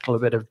of metal, a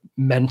bit of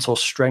mental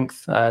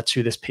strength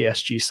to this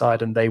PSG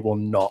side, and they will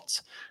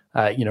not,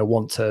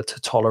 want to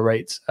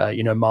tolerate,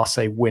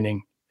 Marseille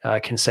winning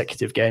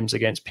consecutive games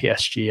against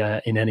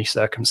PSG in any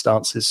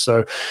circumstances.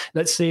 So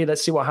let's see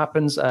what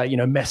happens.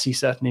 Messi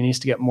certainly needs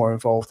to get more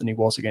involved than he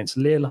was against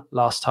Lille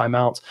last time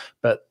out,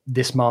 but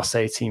this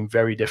Marseille team,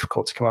 very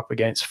difficult to come up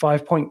against.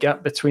 5-point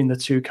gap between the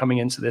two coming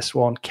into this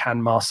one.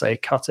 Can Marseille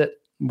cut it?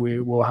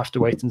 We will have to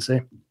wait and see.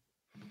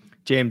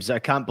 James, I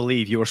can't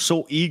believe you were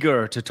so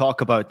eager to talk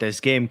about this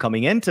game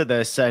coming into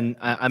this. And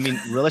I mean,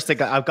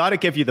 realistically, I've got to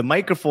give you the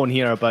microphone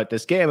here about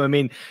this game. I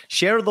mean,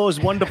 share those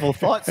wonderful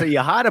thoughts that you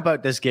had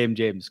about this game,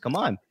 James. Come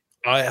on.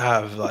 I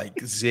have like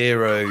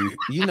zero,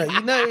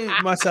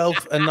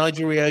 myself and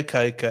Nigel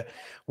Reo-Coker.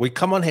 We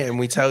come on here and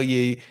we tell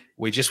you,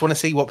 we just want to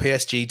see what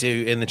PSG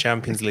do in the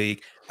Champions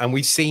League. And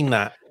we've seen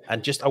that.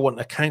 And I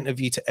want a counter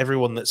view to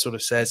everyone that sort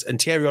of says, and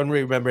Thierry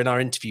Henry, remember in our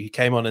interview, he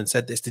came on and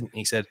said this, didn't he?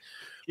 He said,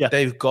 yeah,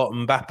 they've got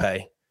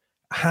Mbappe.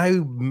 How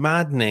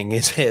maddening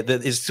is it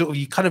that is sort of,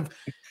 you kind of,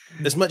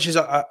 as much as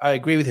I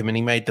agree with him and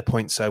he made the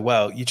point so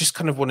well, you just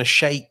kind of want to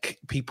shake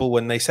people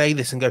when they say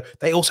this and go,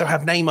 they also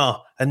have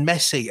Neymar and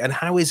Messi. And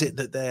how is it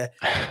that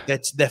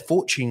their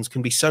fortunes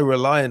can be so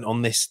reliant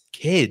on this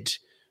kid?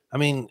 I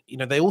mean,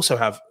 they also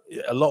have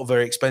a lot of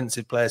very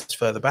expensive players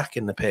further back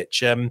in the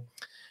pitch.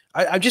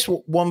 I just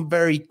want one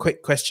very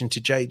quick question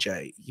to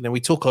JJ. We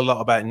talk a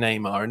lot about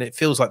Neymar and it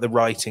feels like the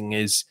writing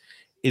is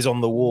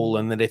on the wall,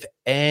 and that if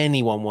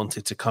anyone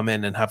wanted to come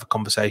in and have a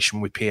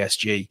conversation with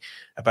PSG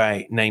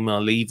about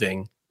Neymar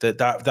leaving,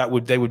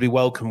 they would be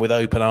welcome with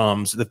open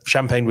arms. The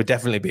champagne would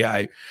definitely be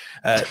out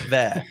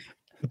there.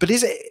 But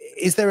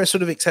is there a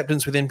sort of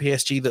acceptance within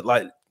PSG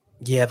that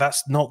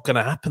that's not going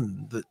to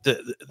happen?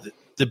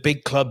 The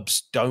big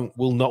clubs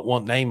will not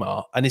want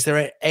Neymar, and is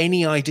there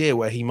any idea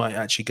where he might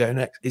actually go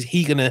next? Is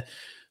he going to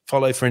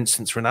follow, for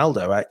instance,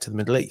 Ronaldo out to the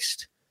Middle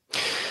East?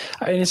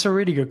 And it's a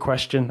really good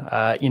question,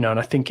 and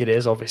I think it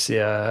is obviously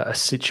a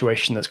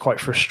situation that's quite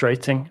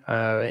frustrating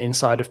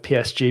inside of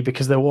PSG,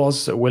 because there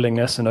was a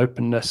willingness and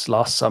openness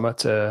last summer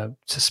to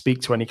speak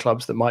to any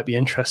clubs that might be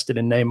interested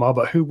in Neymar,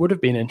 but who would have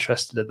been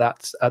interested at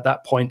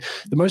that point?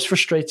 The most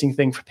frustrating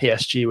thing for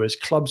PSG was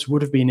clubs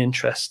would have been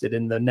interested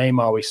in the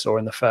Neymar we saw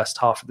in the first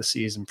half of the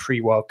season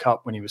pre-World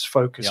Cup, when he was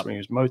focused, when he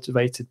was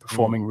motivated,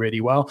 performing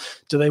really well.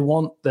 Do they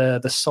want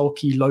the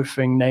sulky,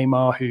 loafing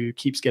Neymar who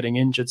keeps getting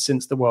injured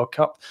since the World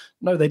Cup?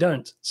 No, they don't.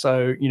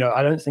 So,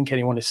 I don't think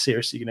anyone is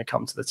seriously going to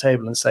come to the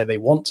table and say they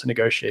want to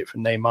negotiate for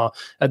Neymar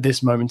at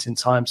this moment in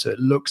time. So it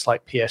looks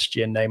like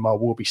PSG and Neymar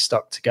will be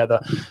stuck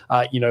together,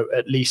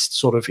 at least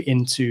sort of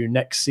into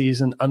next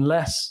season,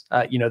 unless,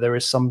 there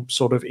is some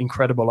sort of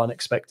incredible,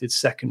 unexpected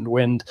second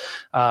wind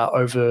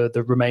over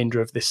the remainder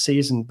of this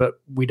season.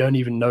 But we don't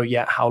even know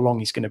yet how long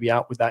he's going to be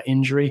out with that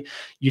injury.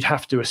 You'd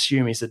have to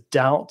assume he's a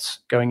doubt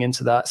going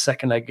into that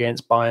second leg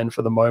against Bayern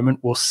for the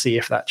moment. We'll see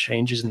if that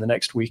changes in the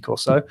next week or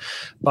so.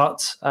 But,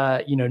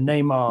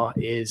 Neymar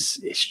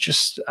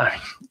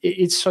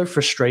it's so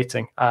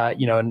frustrating,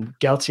 and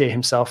Galtier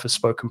himself has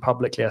spoken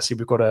publicly. I see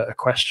we've got a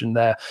question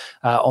there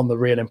on the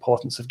real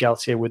importance of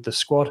Galtier with the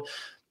squad.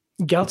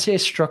 Galtier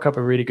struck up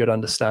a really good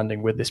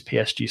understanding with this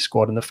PSG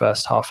squad in the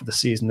first half of the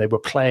season. They were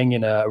playing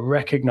in a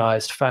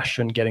recognized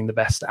fashion, getting the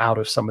best out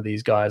of some of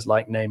these guys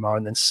like Neymar.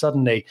 And then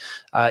suddenly,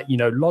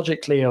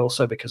 logically,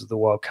 also because of the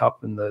World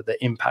Cup and the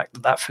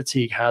impact that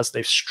fatigue has,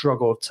 they've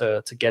struggled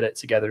to get it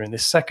together in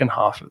this second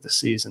half of the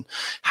season.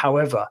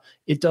 However,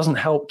 it doesn't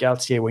help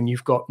Galtier when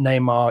you've got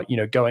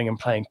Neymar, going and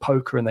playing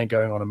poker and then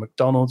going on a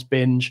McDonald's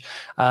binge,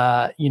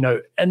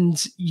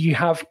 and you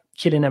have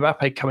Kylian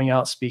Mbappe coming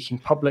out speaking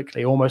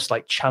publicly, almost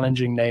like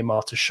challenging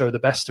Neymar to show the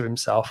best of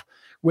himself,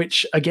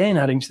 which again,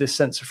 adding to this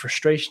sense of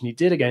frustration he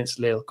did against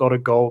Lille, got a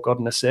goal, got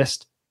an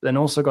assist, then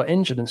also got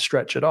injured and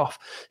stretched it off.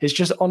 It's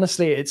just,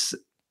 honestly,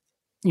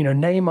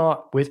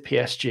 Neymar with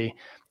PSG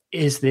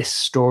is this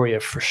story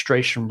of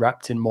frustration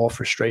wrapped in more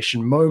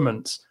frustration,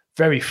 moments,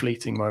 very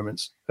fleeting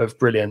moments of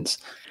brilliance,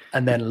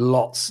 and then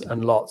lots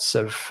and lots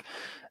of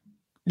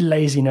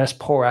laziness,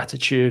 poor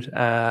attitude,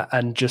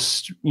 and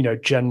just,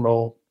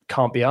 general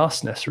can't be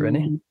arseness,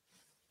 really.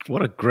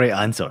 What a great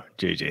answer,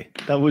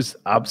 JJ. That was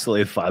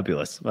absolutely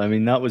fabulous. I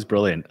mean, that was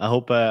brilliant. I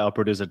hope our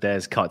producer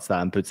Des cuts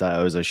that and puts that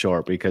out as a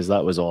short, because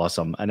that was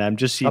awesome. And I'm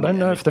just seeing, I don't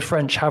know if the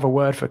French have a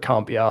word for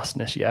can't be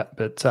arseness yet,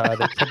 but they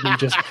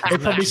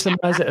probably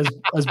summarize it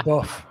as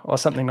buff or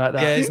something like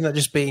that. Yeah, isn't that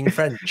just being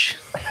French?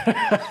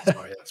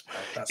 Sorry, that's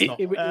bad.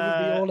 It would be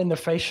all in the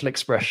facial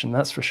expression,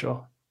 that's for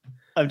sure.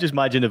 I'm just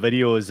imagining the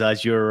videos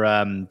as you're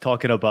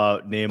talking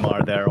about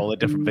Neymar there, all the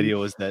different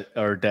videos that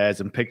our Des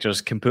and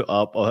pictures can put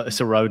up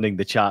surrounding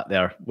the chat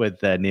there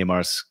with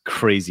Neymar's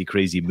crazy,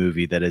 crazy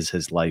movie that is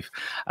his life.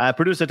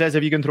 Producer Des,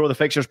 if you can throw the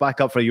fixtures back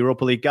up for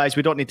Europa League. Guys,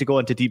 we don't need to go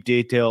into deep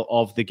detail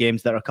of the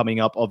games that are coming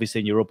up,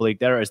 obviously, in Europa League.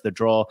 There is the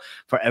draw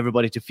for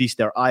everybody to feast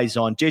their eyes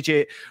on.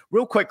 JJ,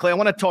 real quickly, I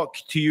want to talk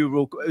to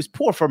you. It was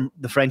poor from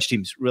the French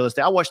teams,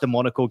 realistically. I watched the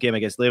Monaco game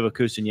against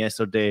Leverkusen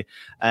yesterday,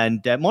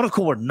 and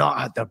Monaco were not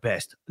at their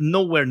best.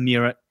 Nowhere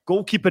near it.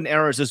 Goalkeeping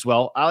errors as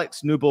well.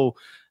 Alex Nubel,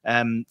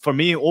 for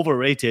me,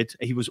 overrated.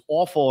 He was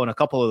awful on a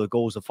couple of the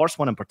goals. The first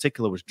one in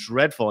particular was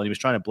dreadful, and he was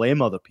trying to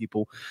blame other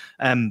people.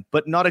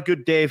 But not a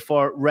good day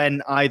for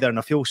Rennes either. And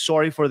I feel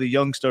sorry for the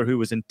youngster who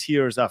was in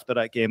tears after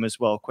that game as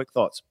well. Quick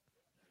thoughts.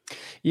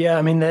 Yeah,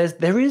 I mean,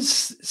 there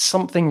is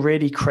something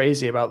really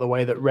crazy about the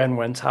way that Rennes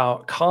went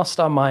out.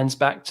 Cast our minds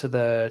back to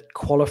the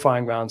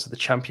qualifying rounds of the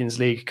Champions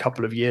League a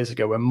couple of years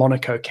ago when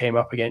Monaco came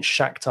up against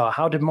Shakhtar.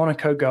 How did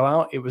Monaco go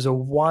out? It was a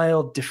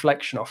wild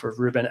deflection off of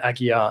Ruben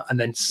Aguiar, and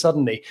then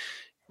suddenly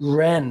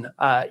Rennes,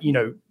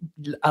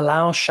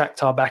 allows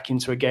Shakhtar back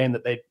into a game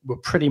that they were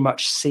pretty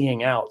much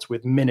seeing out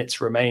with minutes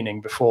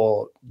remaining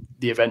before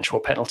the eventual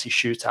penalty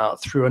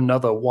shootout through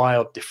another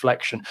wild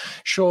deflection.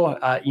 Sure,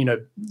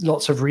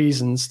 lots of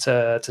reasons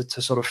to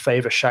sort of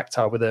favour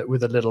Shakhtar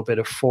with a little bit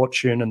of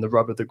fortune and the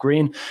rub of the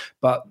green,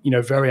 but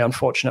very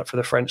unfortunate for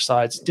the French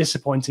sides.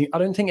 Disappointing. I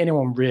don't think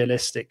anyone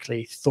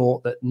realistically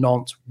thought that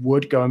Nantes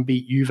would go and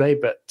beat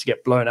Juve, but to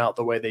get blown out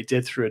the way they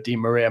did through a Di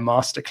Maria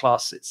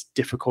masterclass, it's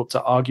difficult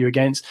to argue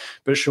against.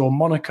 But sure,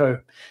 Monaco,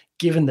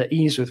 given the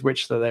ease with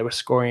which they were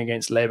scoring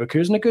against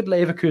Leverkusen, a good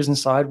Leverkusen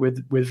side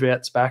with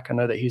Wirtz back. I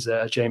know that he's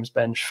a James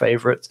Bench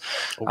favourite.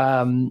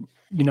 I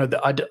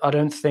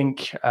don't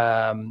think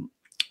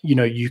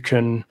you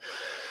can.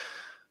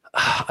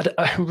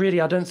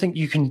 I don't think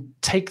you can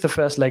take the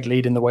first leg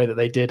lead in the way that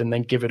they did and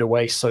then give it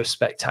away so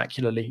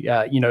spectacularly.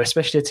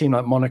 Especially a team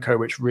like Monaco,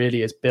 which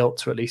really is built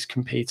to at least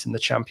compete in the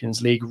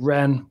Champions League.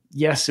 Rennes,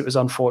 yes, it was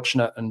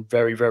unfortunate and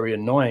very, very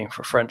annoying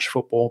for French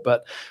football,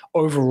 but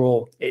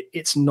overall,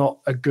 it's not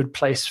a good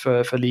place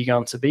for Ligue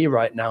 1 to be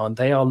right now. And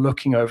they are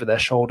looking over their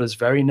shoulders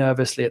very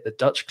nervously at the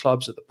Dutch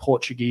clubs, at the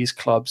Portuguese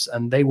clubs,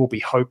 and they will be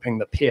hoping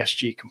that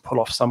PSG can pull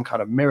off some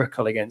kind of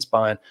miracle against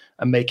Bayern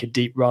and make a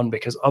deep run,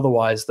 because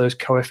otherwise those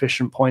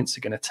coefficient points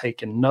are going to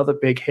take another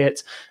big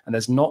hit, and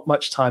there's not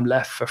much time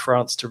left for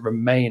France to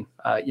remain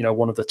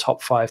one of the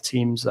top 5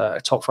 teams,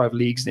 top 5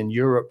 leagues in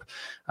Europe,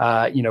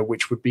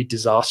 which would be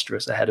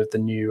disastrous ahead of the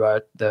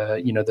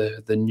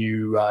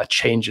new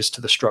changes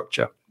to the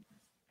structure.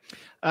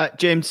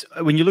 James,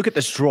 when you look at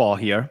this draw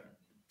here,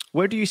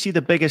 where do you see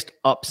the biggest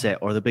upset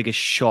or the biggest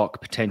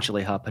shock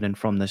potentially happening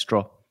from this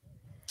draw?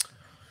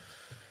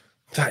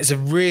 That is a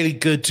really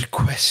good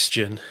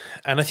question.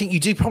 And I think you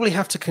do probably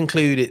have to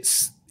conclude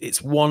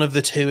it's one of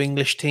the 2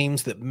 English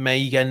teams that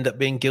may end up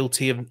being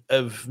guilty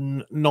of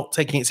not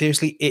taking it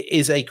seriously. It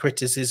is a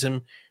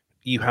criticism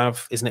you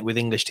have, isn't it, with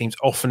English teams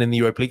often in the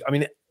Europa League. I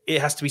mean, it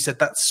has to be said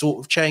that's sort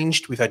of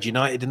changed. We've had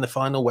United in the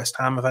final. West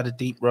Ham have had a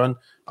deep run.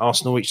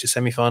 Arsenal reached the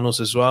semi-finals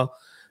as well.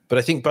 But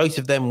I think both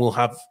of them will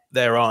have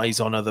their eyes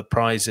on other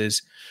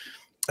prizes.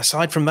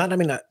 Aside from that, I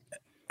mean,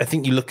 I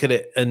think you look at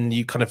it and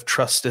you kind of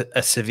trust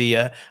a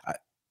Sevilla.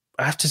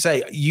 I have to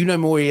say, you know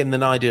more, Ian,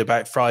 than I do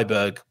about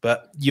Freiburg,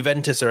 but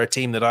Juventus are a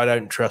team that I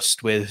don't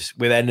trust with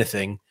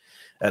anything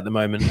at the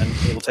moment, and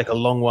it will take a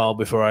long while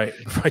before I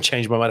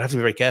change my mind. I have to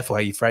be very careful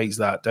how you phrase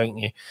that, don't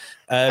you?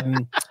 I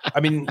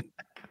mean,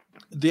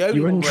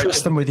 you wouldn't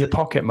trust them with your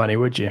pocket money,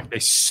 would you? They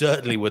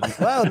certainly wouldn't.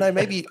 Well, no,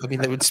 maybe. I mean,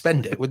 they would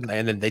spend it, wouldn't they?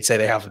 And then they'd say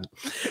they haven't.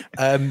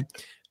 I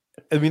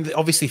mean,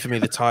 obviously, for me,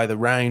 the tie of the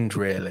round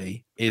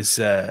really is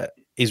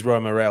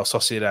Roma Real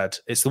Sociedad.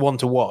 It's the one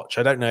to watch.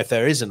 I don't know if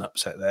there is an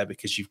upset there,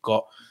 because you've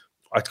got,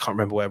 I can't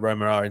remember where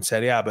Roma are in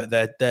Serie A, but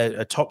they're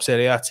a top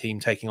Serie A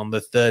team taking on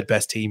the 3rd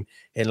best team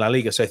in La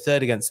Liga. So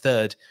 3rd against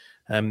 3rd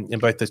in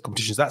both those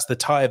competitions. That's the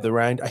tie of the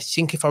round. I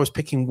think if I was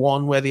picking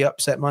one where the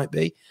upset might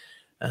be,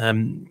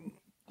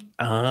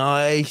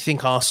 I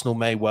think Arsenal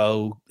may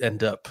well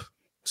end up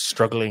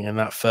struggling in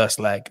that first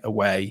leg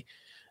away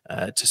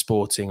to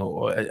Sporting,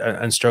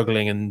 and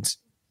struggling and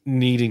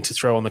needing to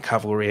throw on the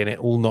cavalry and it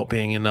all not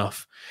being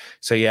enough.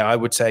 So yeah, I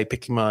would say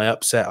picking my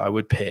upset, I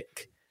would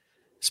pick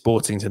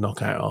Sporting to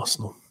knock out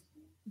Arsenal.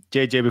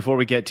 JJ, before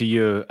we get to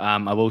you,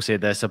 I will say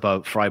this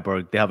about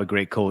Freiburg. They have a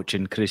great coach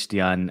in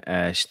Christian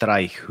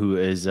Streich, who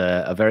is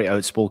a very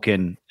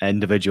outspoken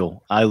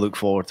individual. I look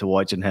forward to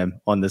watching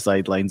him on the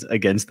sidelines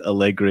against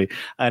Allegri,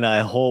 and I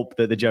hope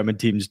that the German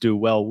teams do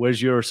well.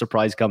 Where's your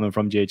surprise coming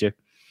from, JJ?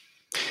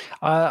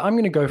 I'm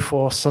going to go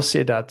for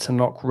Sociedad to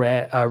knock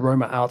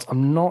Roma out.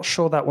 I'm not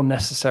sure that will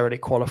necessarily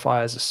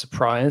qualify as a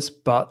surprise,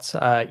 but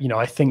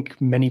I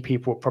think many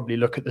people will probably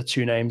look at the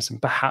two names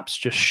and perhaps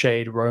just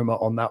shade Roma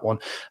on that one.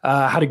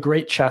 I had a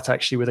great chat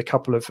actually with a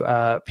couple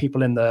of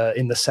people in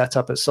the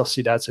setup at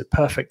Sociedad, so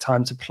perfect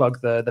time to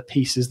plug the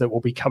pieces that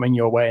will be coming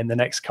your way in the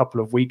next couple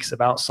of weeks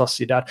about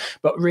Sociedad.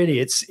 But really,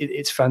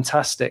 it's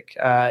fantastic,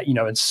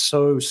 and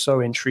so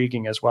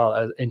intriguing as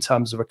well in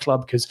terms of a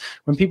club, because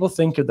when people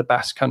think of the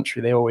Basque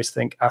Country, they always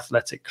think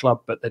athletic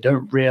club, but they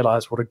don't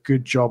realize what a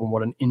good job and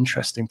what an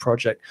interesting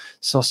project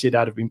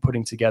Sociedad have been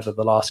putting together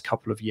the last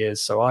couple of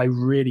years. So I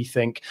really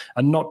think,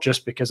 and not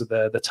just because of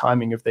the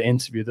timing of the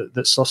interview, that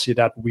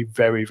Sociedad will be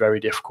very, very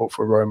difficult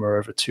for Roma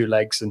over two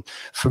legs. And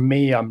for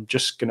me, I'm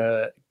just going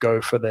to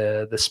go for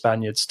the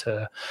Spaniards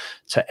to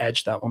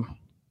edge that one.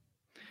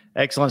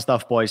 Excellent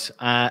stuff, boys.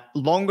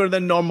 Longer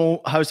than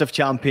normal House of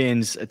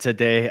Champions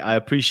today. I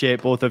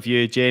appreciate both of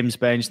you. James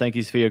Bench, thank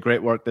you for your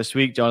great work this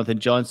week. Jonathan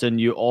Johnson,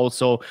 you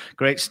also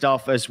great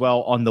stuff as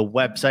well on the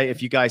website.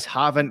 If you guys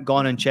haven't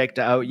gone and checked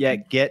it out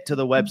yet, get to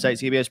the website,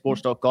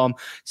 cbssports.com,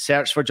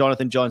 search for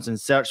Jonathan Johnson,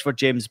 search for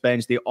James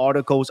Bench. The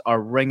articles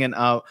are ringing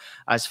out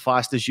as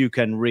fast as you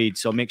can read.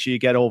 So make sure you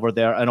get over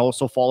there and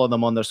also follow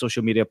them on their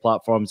social media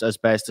platforms as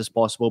best as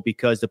possible,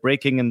 because the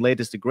breaking and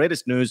latest, the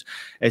greatest news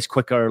is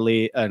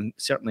quickly and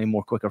certainly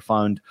more quicker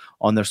found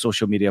on their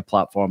social media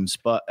platforms.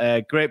 But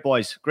great,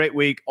 boys, great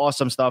week,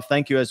 awesome stuff.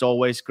 Thank you as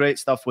always. Great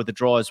stuff with the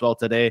draw as well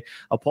today.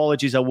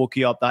 Apologies I woke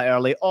you up that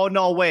early. Oh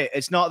no, wait,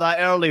 it's not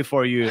that early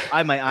for you.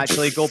 I might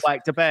actually go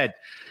back to bed.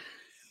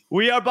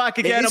 We are back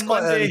again on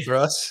Monday. Early for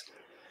us.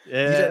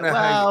 Yeah, you don't know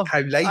how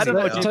lazy I don't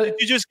know. they are. Did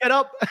you just get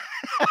up?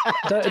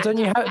 don't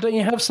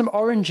you have some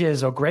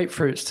oranges or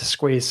grapefruits to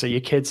squeeze so your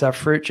kids have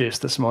fruit juice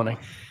this morning?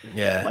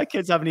 Yeah, my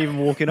kids haven't even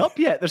woken up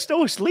yet. They're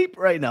still asleep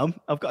right now.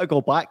 I've got to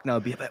go back now,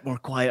 be a bit more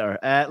quieter.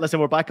 Listen,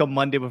 we're back on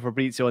Monday with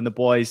Fabrizio and the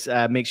boys.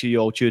 Make sure you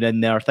all tune in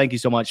there. Thank you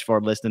so much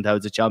for listening to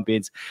House of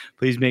Champions.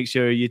 Please make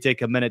sure you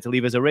take a minute to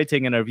leave us a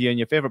rating and a review on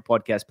your favorite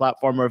podcast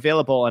platform. We're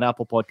available on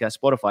Apple Podcasts,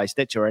 Spotify,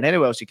 Stitcher, and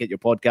anywhere else you get your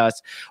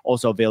podcasts.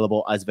 Also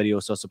available as video,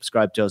 so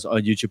subscribe to us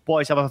on YouTube.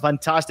 Boys, have a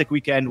fantastic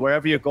weekend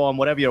wherever you're going,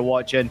 whatever you're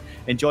watching.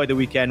 Enjoy the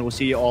weekend. We'll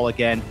see you all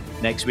again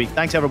next week.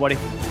 Thanks, everybody.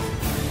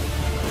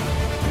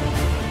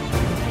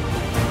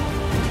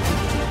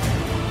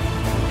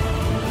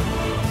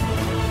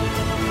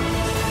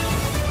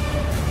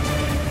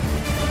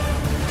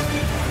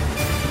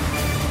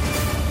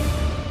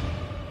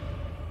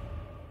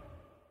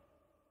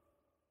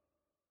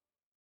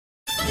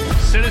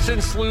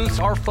 Citizen sleuths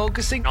are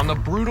focusing on the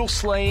brutal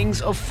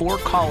slayings of 4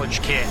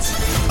 college kids.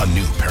 A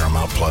new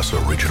Paramount Plus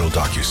original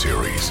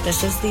docuseries.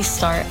 This is the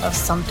start of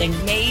something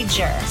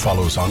major.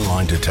 Follows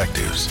online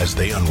detectives as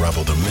they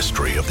unravel the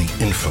mystery of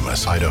the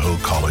infamous Idaho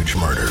college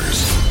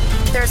murders.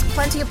 There's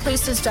plenty of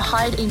places to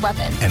hide a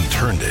weapon. And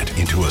turned it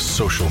into a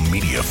social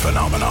media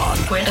phenomenon.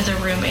 Where are the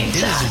roommates?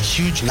 It is a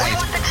huge night. I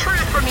want the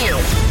truth from you.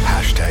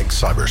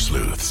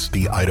 #CyberSleuths.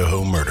 The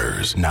Idaho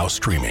Murders. Now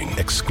streaming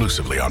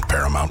exclusively on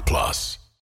Paramount Plus.